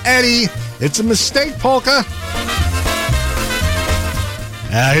one with Eddie. It's a Mistake polka.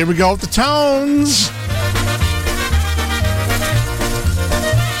 Here we go with the tones.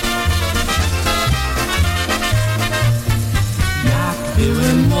 Jak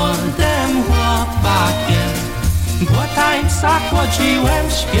byłem młodym chłopakiem, bo tańca chodziłem,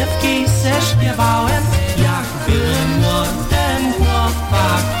 śpiewki se śpiewałem. Jak byłem młodym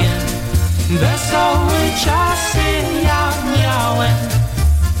chłopakiem, wesołe czasy ja miałem.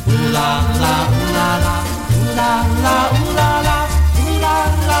 Ula la, ula la, ula la, ula la, ula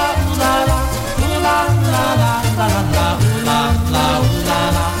la, ula la, ula la la la la la, ula la, ula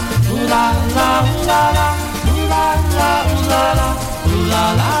la, ula la, ula la, ula la, ula la, ula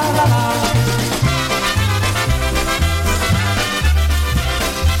la la la.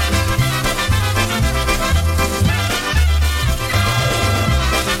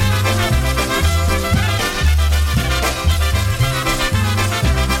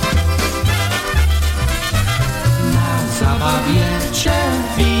 Cię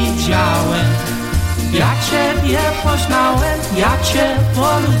widziałem, ja Ciebie poznałem, ja Cię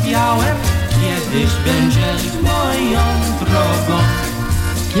polubiałem. Kiedyś będziesz moją drogą,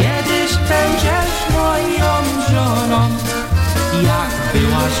 kiedyś będziesz moją żoną. Jak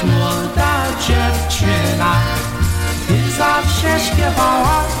byłaś młoda dziewczyna, Ty zawsze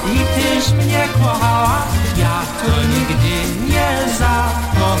śpiewała i Tyś mnie kochała. Ja to nigdy nie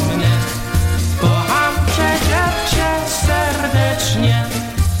zapomnę. Kocham Cię, dziewczę, serdecznie.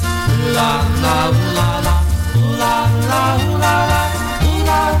 Ula la, ula la, ula la, ula la,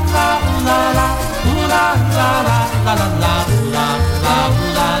 ula la, ula la, ula la la la la la, ula la,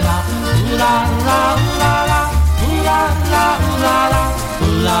 ula la, ula la, ula la, ula la, ula la,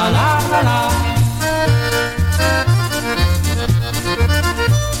 ula la la la.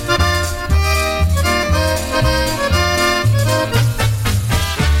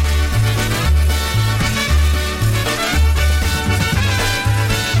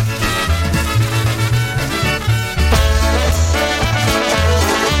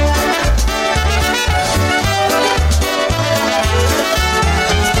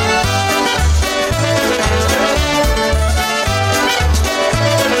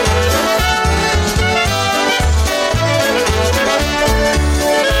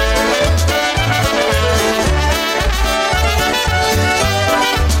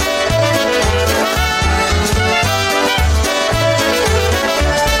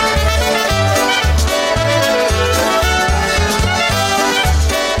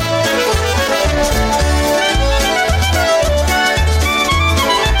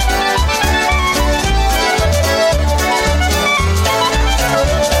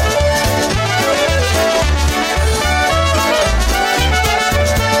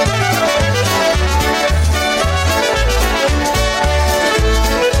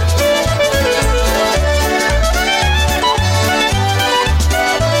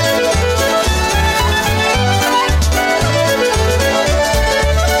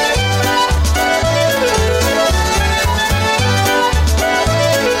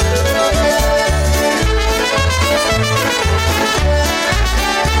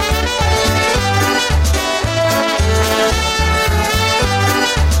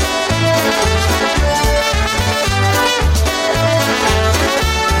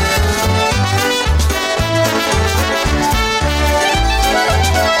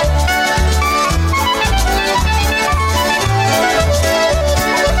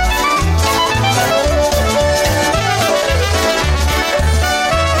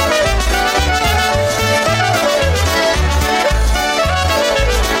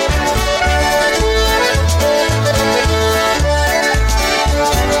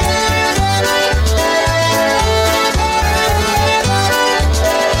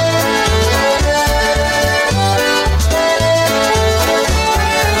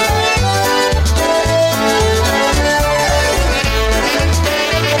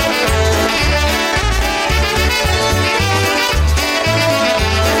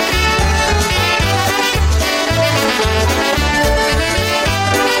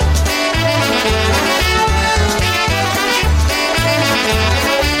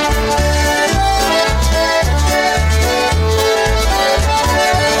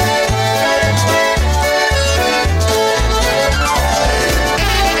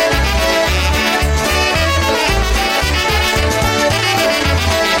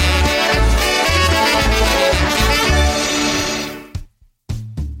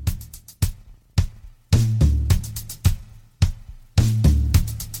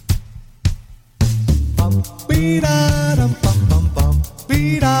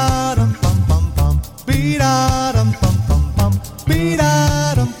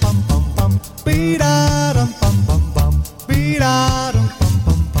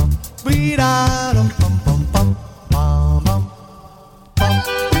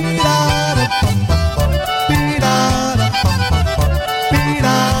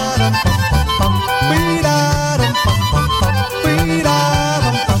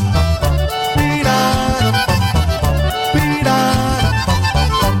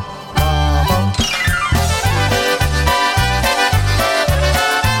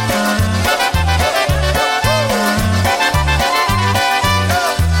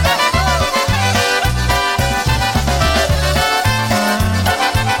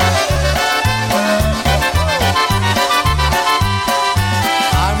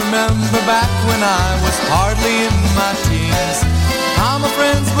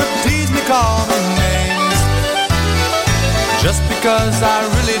 Just because I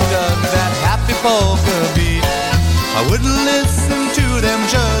really dug that happy polka beat, I wouldn't listen to them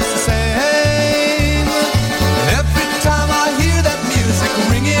just the same. And every time I hear that music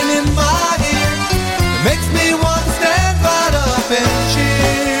ringing in my ear, it makes me want to stand right up and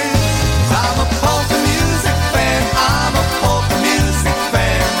cheer. 'Cause I'm a polka music fan, I'm a polka music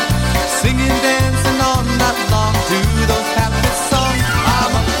fan, singing, dancing all night long to those happy songs. I'm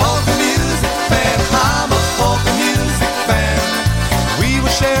a polka music fan, I'm a polka music fan. We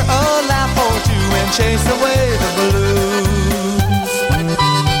will share a laugh or two and chase away the blues.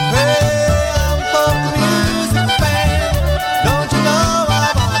 Hey, I'm a polka music fan. Don't you know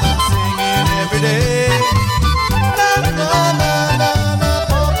I'm been singing every day? Na na na na na,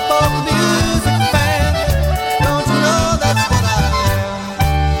 polka music fan. Don't you know that's what I am?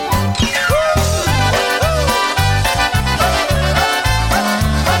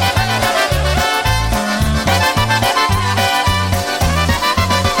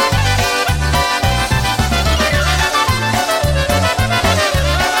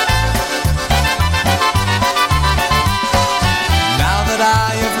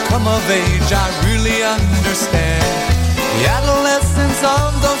 Of age, I really understand the adolescence of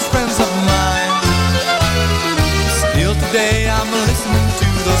those friends of mine. Still today I'm listening to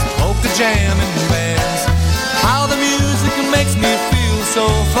those polka jamming bands. How the music makes me feel so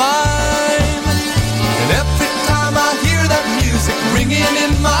fine. And every time I hear that music ringing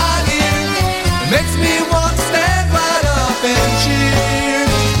in my ear, it makes me want to stand right up and cheer.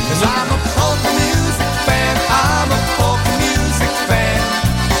 'Cause I'm a polka music fan, I'm a polka music fan,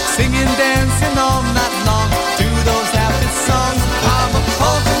 singing, dancing all night long to those happy songs. I'm a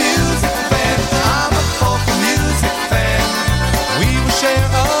polka music fan, I'm a polka music fan. We will share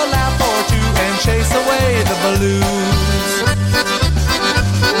a laugh or two and chase away the blues.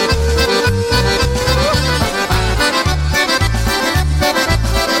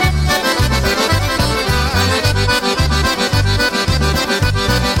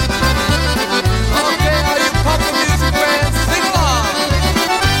 Okay, are you polka music fans? Sing along.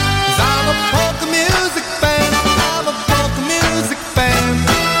 'Cause I'm a polka music fan, I'm a polka music fan,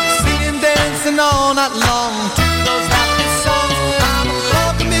 singing, dancing all night long to those happy songs. I'm a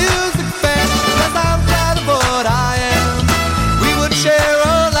polka music fan, 'cause I'm proud of what I am. We would share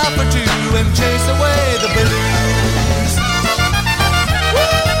a laugh or two and chase away the blues. Woo!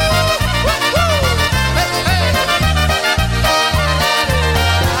 Woo, woo! Hey, hey!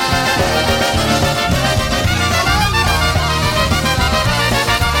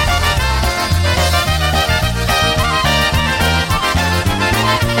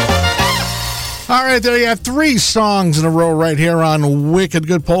 All right, there you have 3 songs in a row right here on Wicked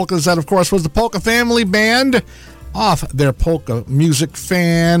Good Polkas. That, of course, was the Polka Family Band off their Polka Music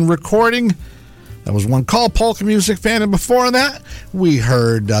Fan recording. That was one called Polka Music Fan. And before that, we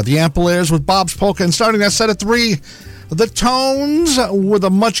heard the Ampliers with Bob's Polka. And starting that set at 3, the Tones with a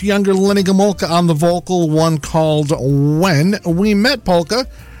much younger Lenny Gomulka on the vocal, one called When We Met Polka,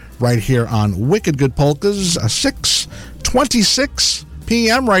 right here on Wicked Good Polkas, 6:26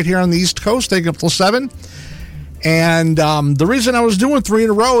 p.m. right here on the East Coast, taking up till 7. And the reason I was doing 3 in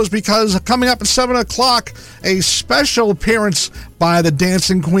a row is because coming up at 7 o'clock, a special appearance by the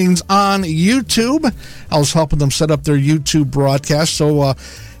Dancing Queens on YouTube. I was helping them set up their YouTube broadcast. So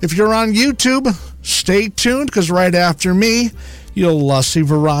if you're on YouTube, stay tuned, because right after me, you'll see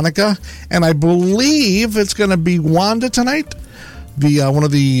Veronica. And I believe it's going to be Wanda tonight, the one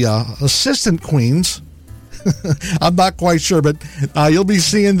of the assistant queens. I'm not quite sure, but you'll be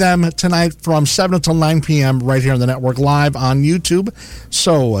seeing them tonight from 7 until 9 p.m. right here on the network live on YouTube.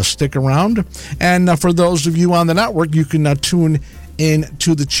 So stick around. And for those of you on the network, you can tune in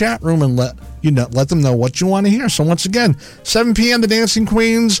to the chat room and let them know what you want to hear. So once again, 7 p.m. the Dancing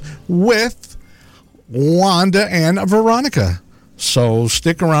Queens with Wanda and Veronica. So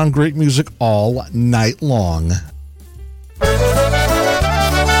stick around. Great music all night long.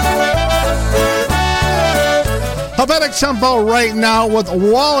 Helvetic Tempo right now with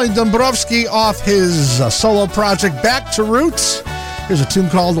Wally Dombrowski off his solo project Back to Roots. Here's a tune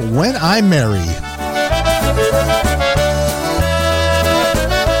called When I Marry.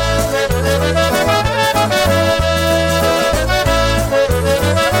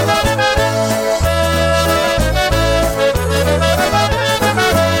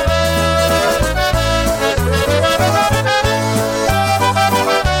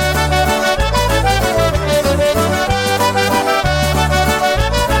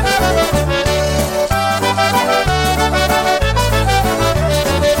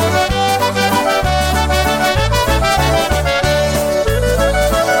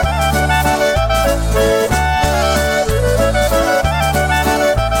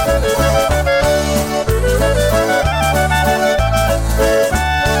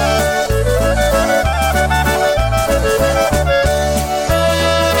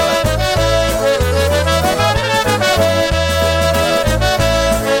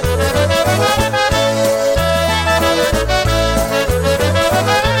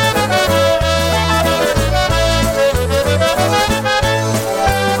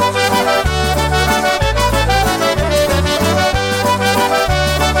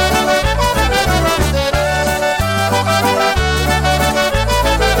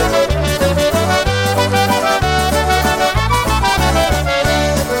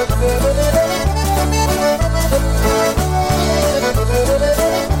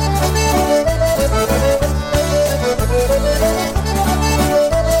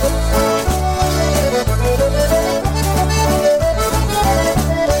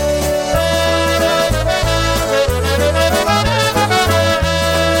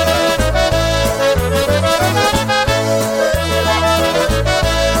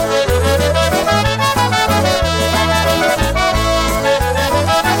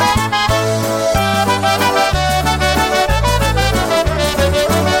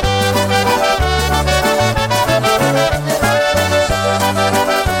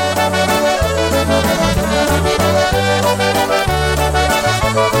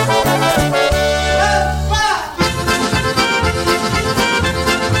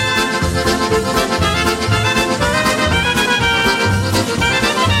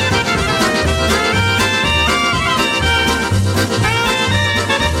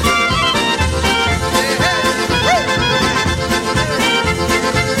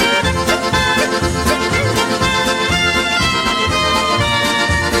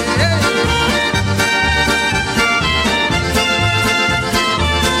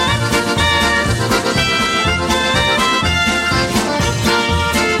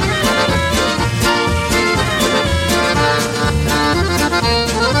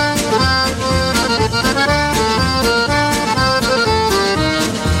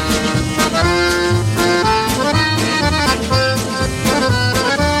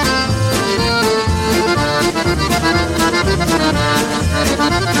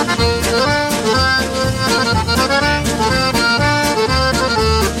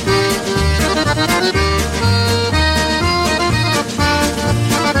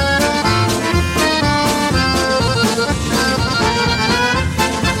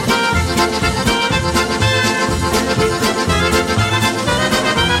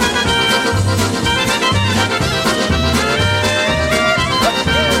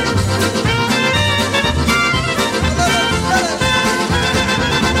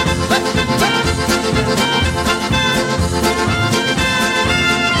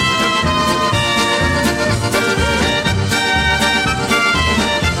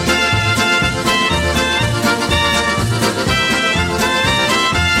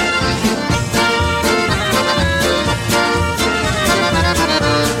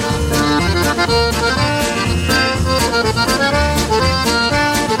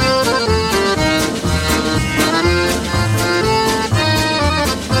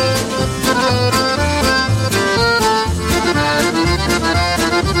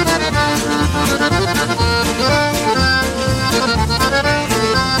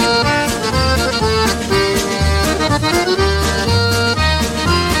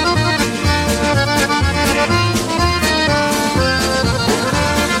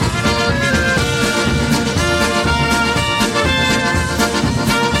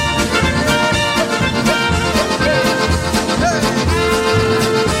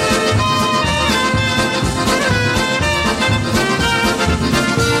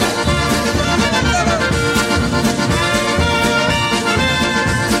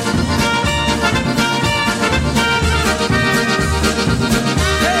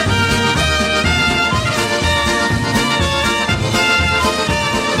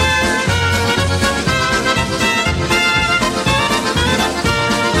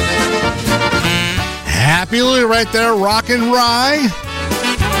 Spieley right there, Rockin' Rye.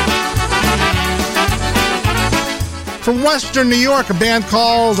 From Western New York, a band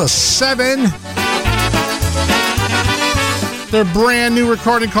called Seven. Their brand new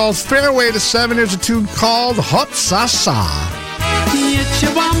recording called Fairway to Seven. Here's a tune called Hop Sa Sa.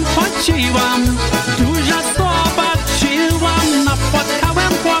 Jeciłam, chodziłam, dużo zobaczyłam,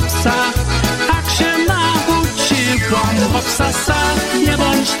 napotkałem chłopca, tak się nauczyłam. Hopsasa, nie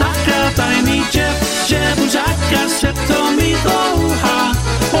bądź taka, daj mi buziaka, szeptał mi do ucha,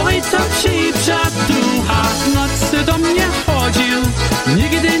 ojca ci przeducha. W nocy do mnie chodził,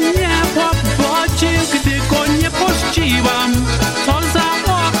 nigdy nie powodził, gdy go nie puściłam, to za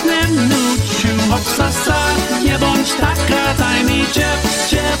oknem nucił. Hopsasa, nie bądź taka, daj mi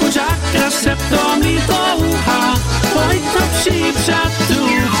buziaka, szeptał mi do ucha, ojca ci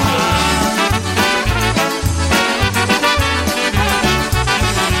przeducha.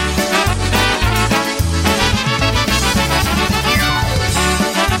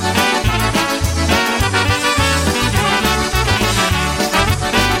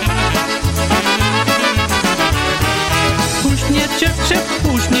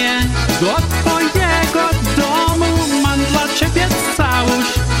 Później do twojego domu mam dla ciebie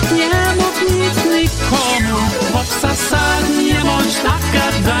całość, nie mów nic nikomu. Hopsasa, nie bądź taka,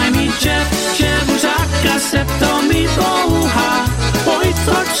 daj mi buziaka, szeptał mi do ucha, oj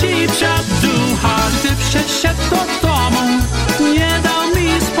co ci przeducha. Gdy przyszedł do domu, nie dał mi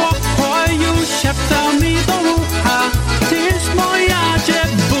spokoju, szeptał mi do ucha, tyś moja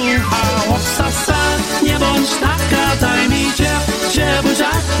dziewucha. Hopsasa, nie bądź taka, daj mi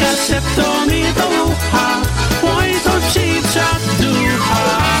buziaka, szeptał mi do ucha, oj to ci przeducha.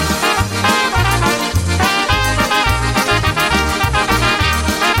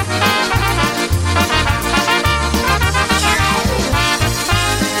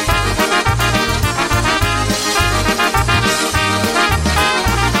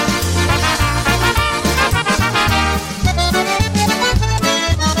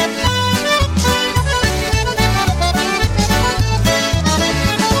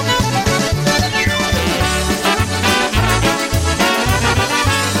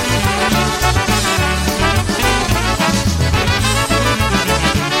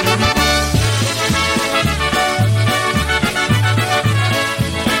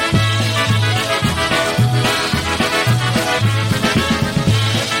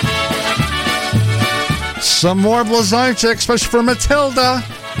 Some more Blazonczyk, especially for Matilda.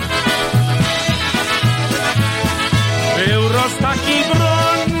 Był roz taki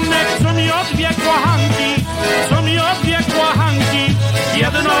bronek, co mi odwie kochanki,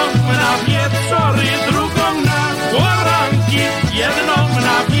 jedną na wieczory, drugą na poranki, jedną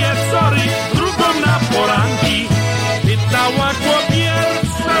na wieczory, drugą na poranki. Pytała go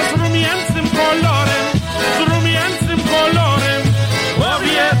pierwsza z rumieńcym kolorem,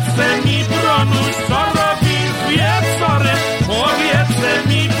 powiedzcie mi Bronuś, co robi z wieczorem, powiedzcie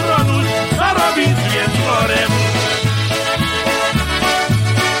mi Bronuś, co robi z wieczorem.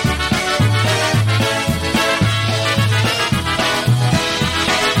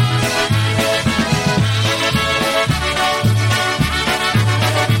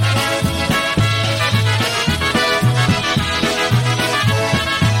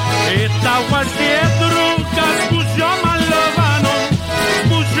 Pytała się druga z buzią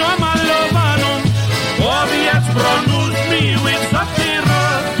malowaną, powiedz Bronuś miły, co ty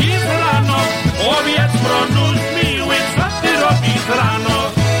robisz rano, powiedz Bronuś miły, co ty robisz rano.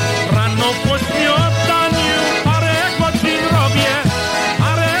 Rano po śniadaniu parę godzin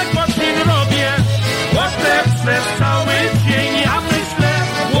robię, potem przez cały dzień ja myślę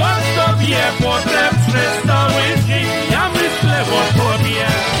o tobie, potem przez cały dzień ja myślę o tobie.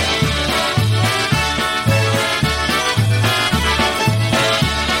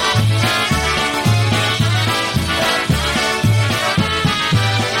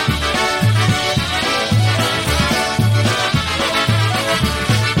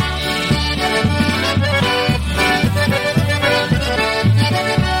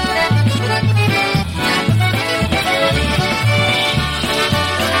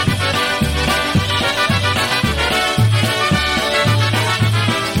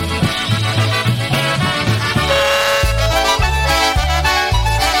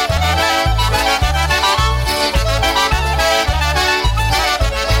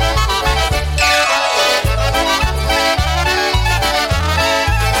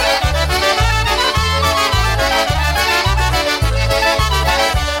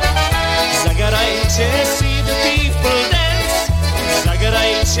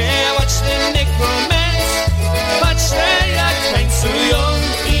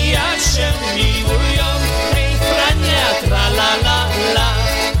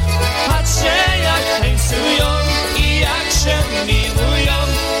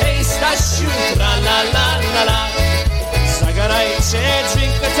 tra la la la la. Zagrajcie,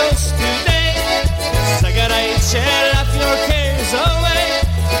 drink a toast today. Zagrajcie, laugh your cares away.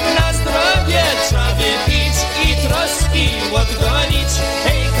 Na zdrowie trzeba wypić i troski odgonić.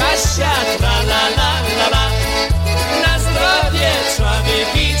 Hej Kasia, tra la la la la. Na zdrowie trzeba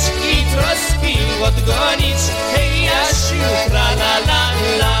wypić i troski odgonić. Hej Jasiu, tra la la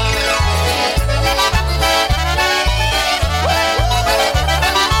la.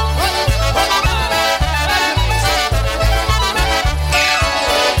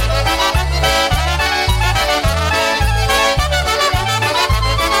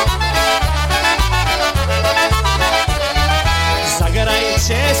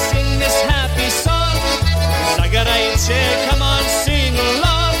 Sing this happy song. Zagrajcie, come on, sing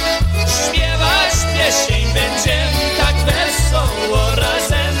along. Śpiewać pieśń będziem tak wesoło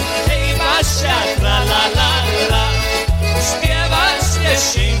razem. Hej Basia, tra la la la. Śpiewać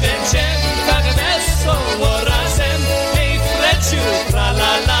pieśń będziem tak wesoło razem. Hej Freciu, tra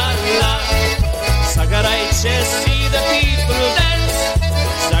la la la. Zagrajcie, see the people dance.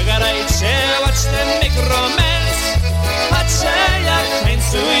 Zagrajcie, watch them make romance. Patrzę jak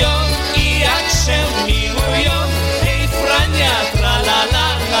tańcują i jak się miłują. Hej Frania, tra la la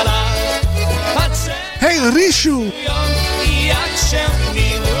la la. Patrzę Hej Rysiu i jak się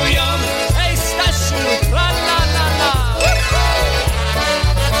miłują. Hej Stasiu, tra la la la.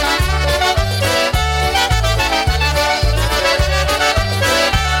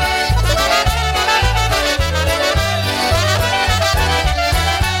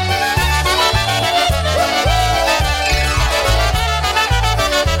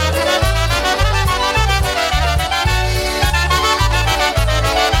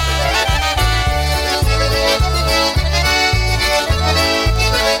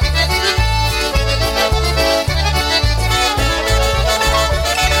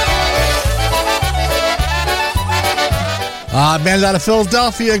 Band out of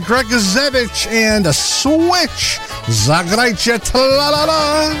Philadelphia, Greg Gazevich and a Switch. Zagrajcie,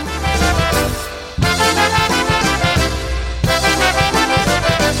 la-la-la.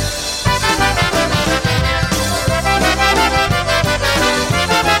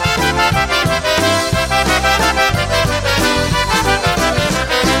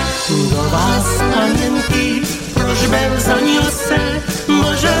 Do was, panienki, prośbę zaniosę,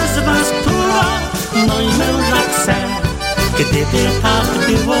 może z was która, no i męża chce. Gdyby tak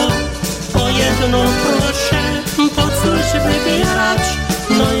było, o jedno proszę, po coś wybierać,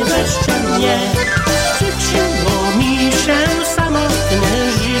 no i weźcie mnie. Przyczyło mi się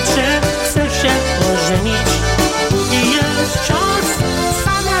samotne życie, chcę się ożenić. I jest czas,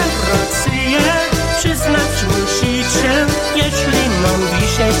 same racje, przyznać musicie, jeśli mam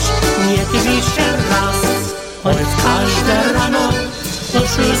wisieć, niech wisie raz. Choć każde rano o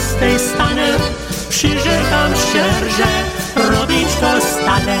 6 stanę, przyrzekam się, że robić to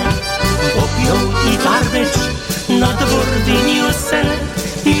stale. Popiół i garbage na dwór wyniosę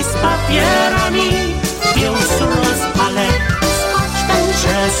i z papierami pięć rozpalę. Spać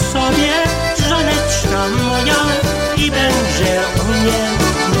będzie sobie żoneczka moja i będzie o mnie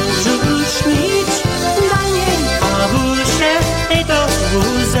mężu śnić. Dla niej kawusie i do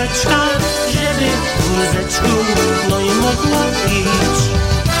wózeczka, żeby w wózeczku no i mogło pić.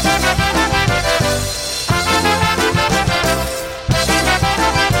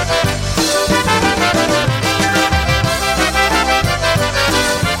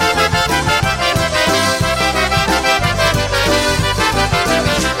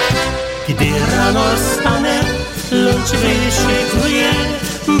 Gdy rano stanę, lunch wyszykuję,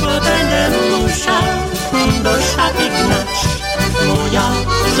 bo będę musiał do szafy gnać. Moja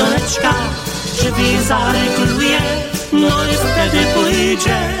żoneczka drzwi zaregluje, no i wtedy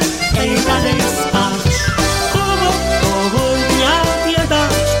pójdzie i dalej spać. Koło południa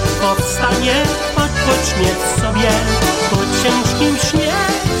biedać, powstanie, odpocznie sobie, po ciężkim śnie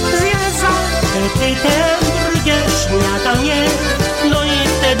zje apetytem drugie śniadanie. No i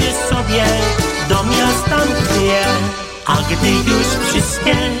wtedy sobie do miasta mknie. A gdy już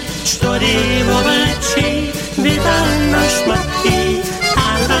wszystkie 4 obeci wydal na szmatki,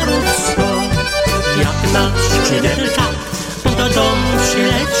 a na ludzko jak na szczydelkach do domu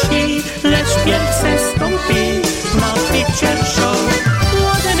przyleci, lecz pierw se stąpi na pięcierszą.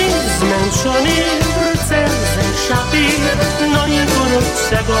 Głodny, zmęczony wrócę ze szafy, no i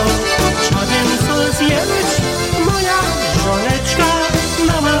wrócę go chciałbym co zjeść. Moja żoneczka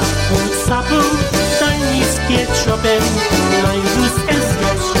mama od sapu, daj mi z pieczopem, no i wózkę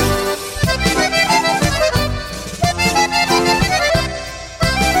zjeść.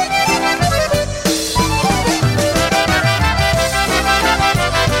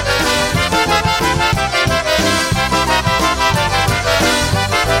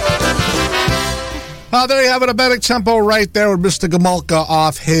 There you have it, a better tempo right there with Mr. Gomulka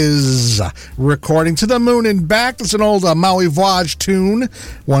off his recording To the Moon and Back. It's an old Maui Voyage tune,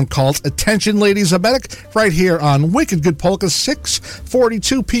 one called Attention Ladies Abetic, right here on Wicked Good Polka,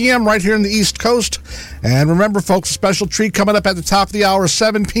 6:42 p.m. right here in the East Coast. And remember, folks, a special treat coming up at the top of the hour,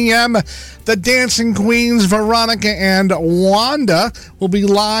 7 p.m. The Dancing Queens, Veronica and Wanda, will be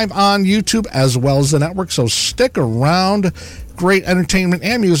live on YouTube as well as the network, so stick around. Great entertainment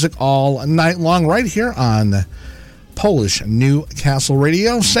and music all night long right here on Polish Newcastle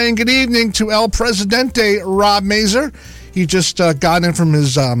Radio. Saying good evening to El Presidente, Rob Mazer. He just got in from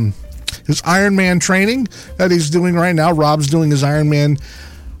his Ironman training that he's doing right now. Rob's doing his Ironman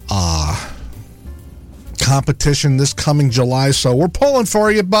competition this coming July, so we're pulling for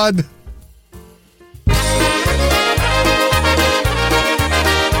you, bud.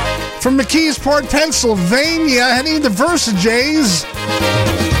 From McKeesport, Pennsylvania, heading to Versajays.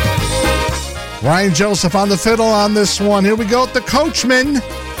 Ryan Joseph on the fiddle on this one. Here we go with the Coachman.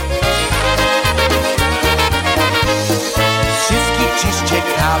 Wszystkich dziś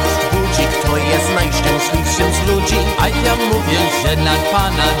ciekawość budzi, kto jest najszczęśliwszym z ludzi. A ja mówię, że nad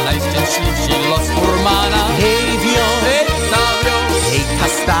Pana najszczęśliwszy los furmana. Hej wio, hej tawio, hej ta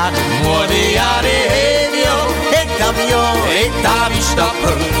stary, młody jary, hej wio, hej tawio, hej tawiszta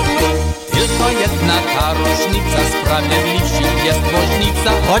prr. Tylko jedna ta różnica, sprawiedliwsi jest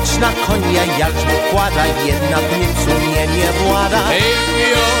woźnica. Choć na konia jarzmo kłada, jednak nim sumienie włada. Hej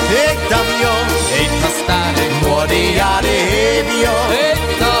wio, hej tawio, hej ta stary, młody jary, hej wio, hej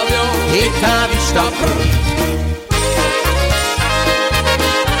tawio, hej tawiszta prr.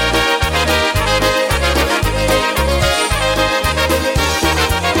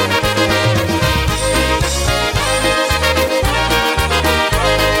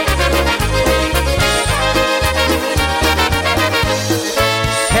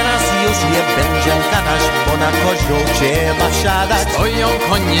 Bo na kozioł trzeba wsiadać. Stoją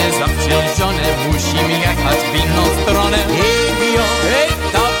konie zaprzężone, musimy jechać w inną stronę. Hej wio, hej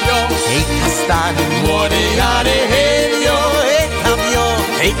tawio, hej ta stary, młody jary, hej wio, hej tawio,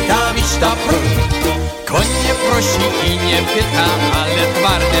 hej tawiszta prr. Koń nie prosi i nie pyta, ale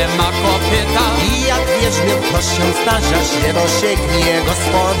twarde ma kopyta. I jak wierzmy proszę zdarza się, dosięgnie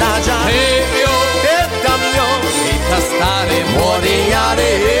gospodarza. Hej wio, hej tawio, hej ta stary, młody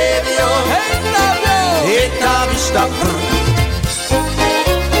jary, hej wio, hej tawio, hej tawiszta prr.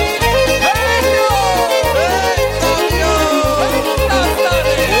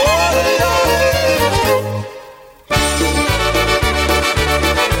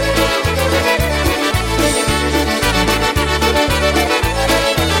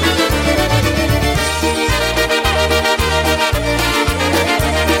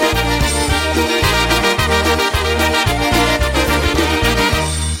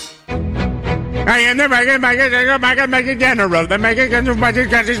 I am the Mega General, the Mega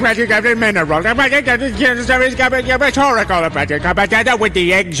Mineral, the Mega Rhetorical with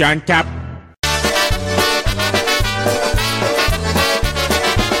the eggs on top.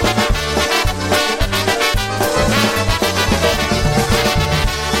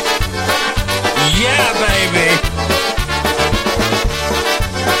 Yeah, baby.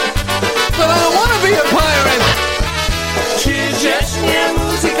 But I want to be a pirate. Czyżeż mnie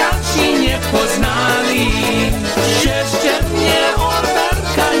muzykanci nie poznali? Jeszcze mnie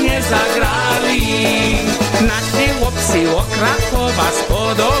operka nie zagrali. Nagle chłopcy o Krakowa,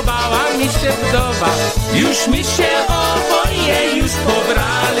 spodobała mi się wdowa. Już mi się oboje już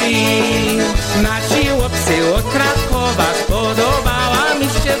pobrali. Naci chłopcy o Krakowa, spodobała mi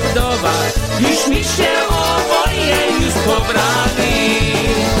się wdowa. Już mi się oboje już pobrali.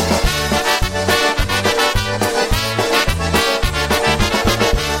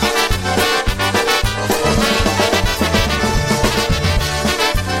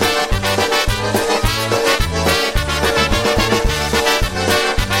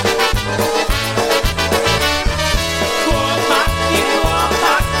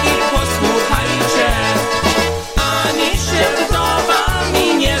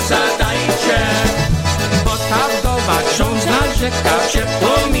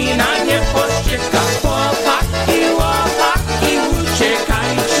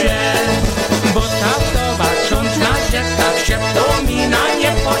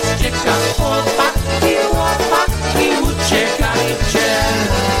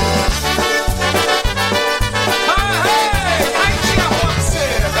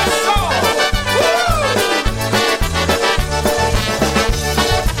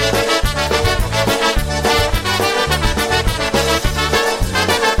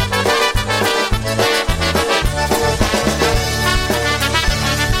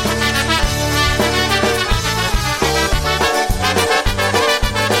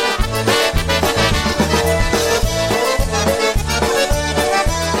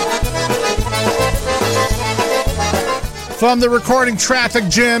 from the Recording Traffic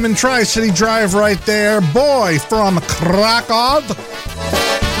Gym in Tri-City Drive right there. Boy from Krakow.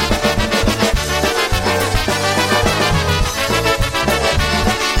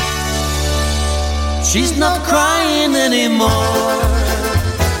 She's not crying anymore,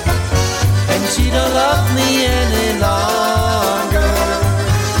 and she don't love me any longer.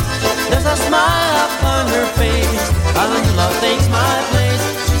 There's a smile upon her face, and love takes my place.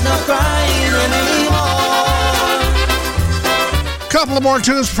 She's not crying anymore. Couple of more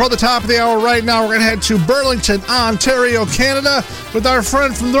tunes before the top of the hour. Right now, we're going to head to Burlington, Ontario, Canada, with our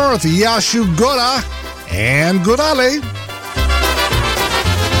friend from the north, Yashu Gora and Gurale.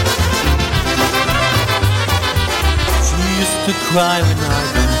 To cry when I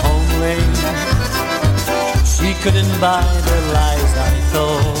come home late. She couldn't buy the lies I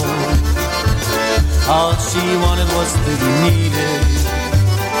told. All she wanted was to be needed,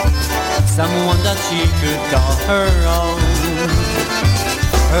 someone that she could call her own.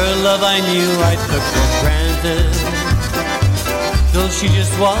 Her love I knew I took for granted, till she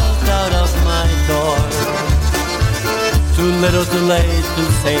just walked out of my door. Too little too late to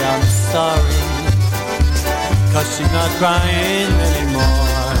say I'm sorry, 'cause she's not crying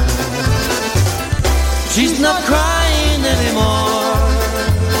anymore. She's not crying anymore,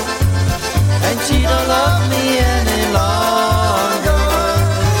 and she don't love me any longer.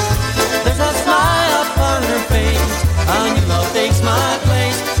 There's a smile upon her face, and your love takes my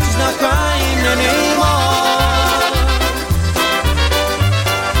place. She's not crying anymore.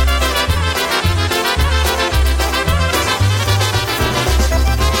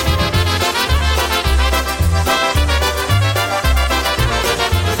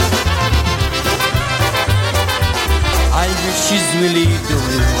 She's really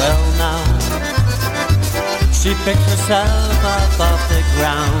doing well now. She picked herself up off the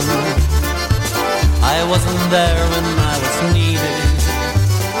ground. I wasn't there when I was needed,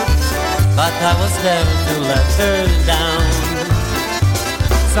 but I was there to let her down.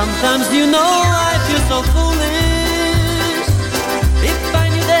 Sometimes you know I feel so foolish. If I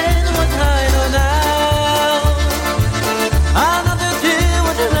knew then what I know now, another tear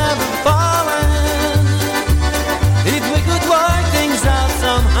would never fallen. If we could work things out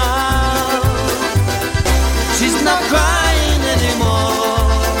somehow. She's not crying anymore,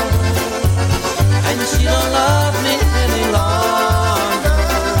 and she don't love me any longer.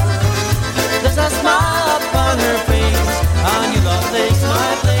 There's a smile upon her face, and your love takes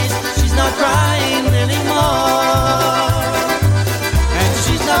my place. She's not crying anymore, and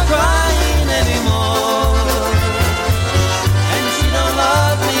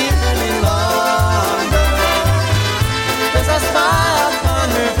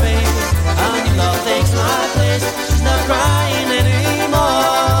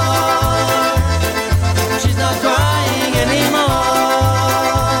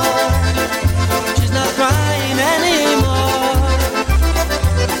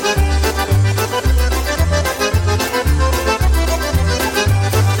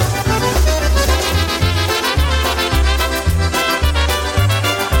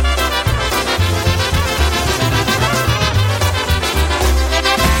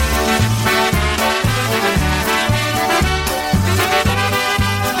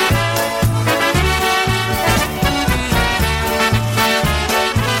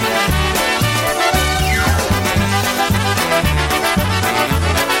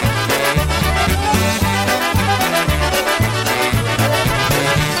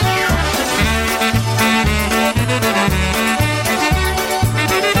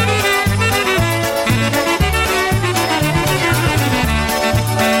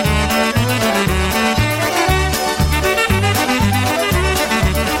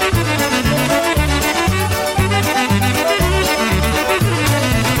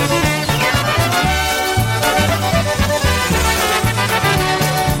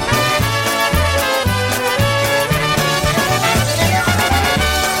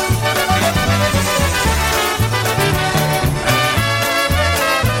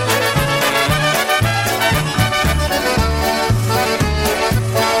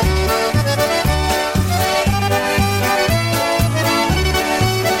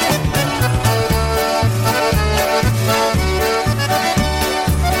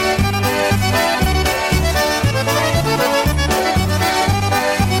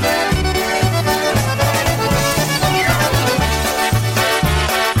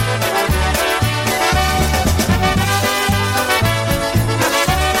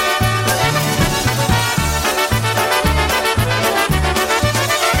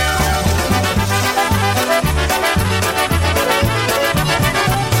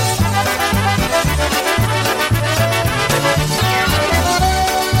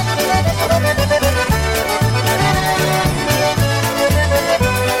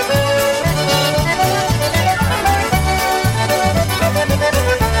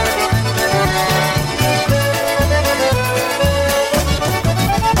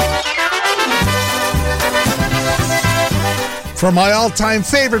For my all-time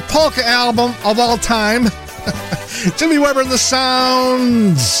favorite polka album of all time, Jimmy Weber and the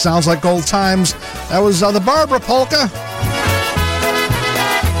Sounds. Sounds like old times. That was the Barbara Polka.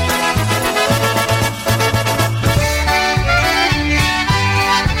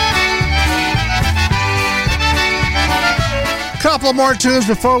 Couple more tunes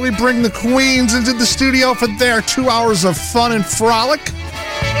before we bring the Queens into the studio for their 2 hours of fun and frolic.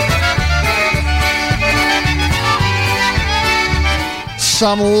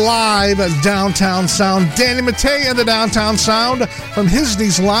 Some live Downtown Sound. Danny Mattei and the Downtown Sound from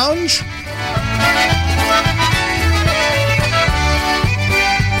Hisney's Lounge.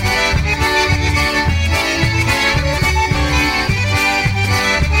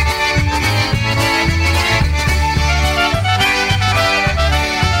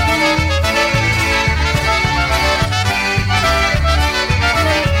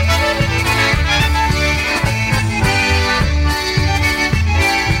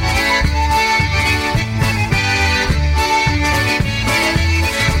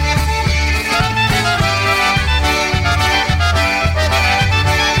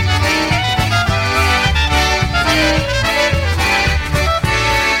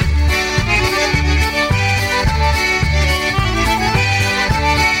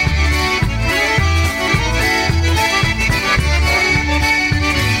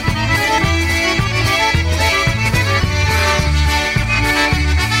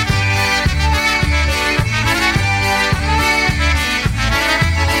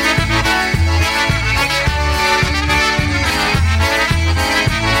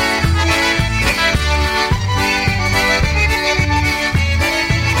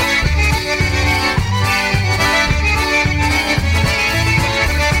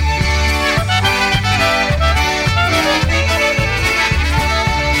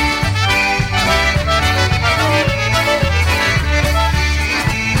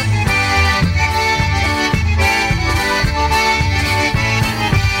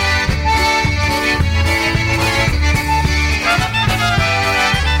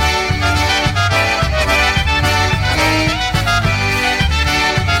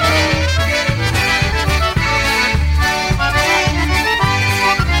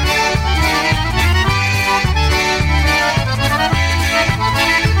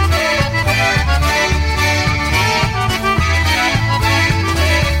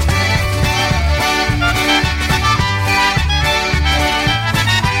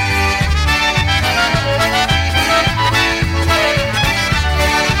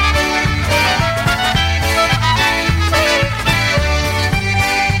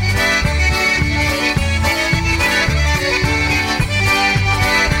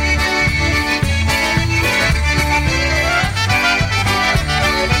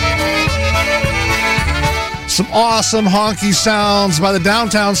 Some awesome honky sounds by the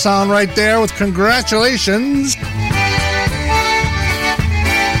Downtown Sound right there with congratulations.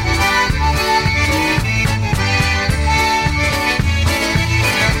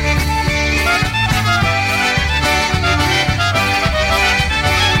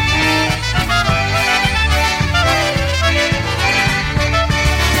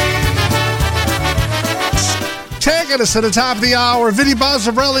 Taking us to the top of the hour, Vinny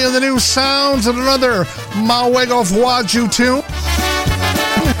Bozzavelli and the New Sounds and another Małego Władzu tune.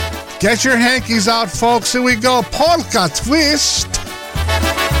 Get your hankies out, folks. Here we go. Polka Twist.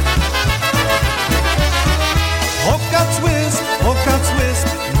 Polka twist,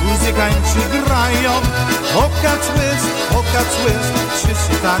 muzykańcy grają. Polka twist,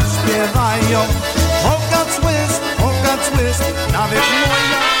 wszyscy tak śpiewają. Polka twist, nawet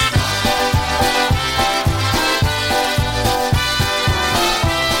moja.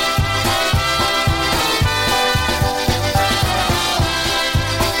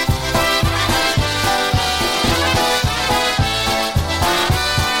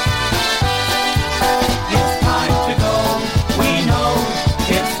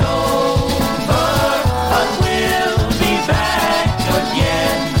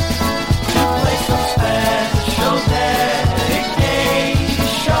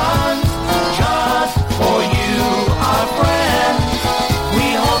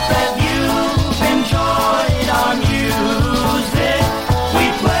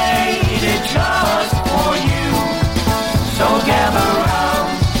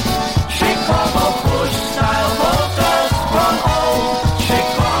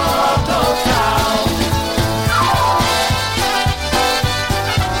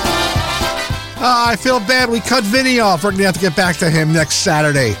 I feel bad we cut Vinny off. We're going to have to get back to him next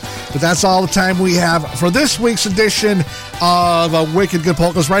Saturday. But that's all the time we have for this week's edition of Wicked Good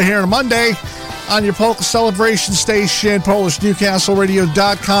Polkas right here on Monday. on your polka celebration station,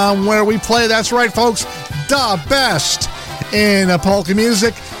 PolishNewcastleRadio.com, where we play, that's right, folks, the best in polka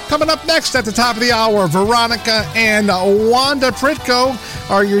music. Coming up next at the top of the hour, Veronica and Wanda Pritko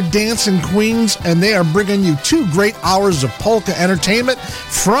are your dancing queens, and they are bringing you 2 great hours of polka entertainment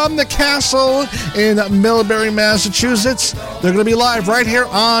from the castle in Millbury, Massachusetts. They're going to be live right here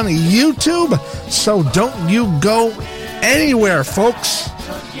on YouTube, so don't you go anywhere, folks.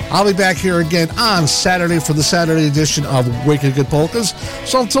 I'll be back here again on Saturday for the Saturday edition of Wicked Good Polkas.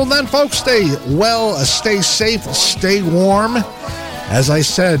 So until then, folks, stay well, stay safe, stay warm. As I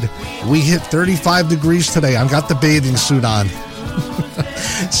said, we hit 35 degrees today. I've got the bathing suit on.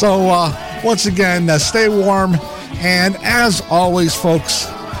 So once again, stay warm. And as always, folks,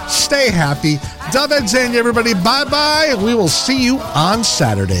 stay happy. David Zane, everybody. Bye-bye. We will see you on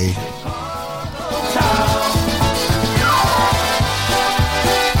Saturday.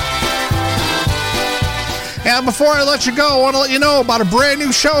 And before I let you go, I want to let you know about a brand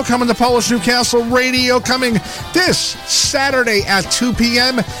new show coming to Polish Newcastle Radio coming this Saturday at 2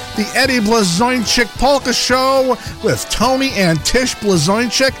 p.m. The Eddie Blazończyk Polka Show with Tony and Tish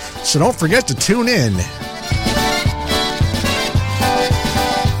Blazończyk. So don't forget to tune in.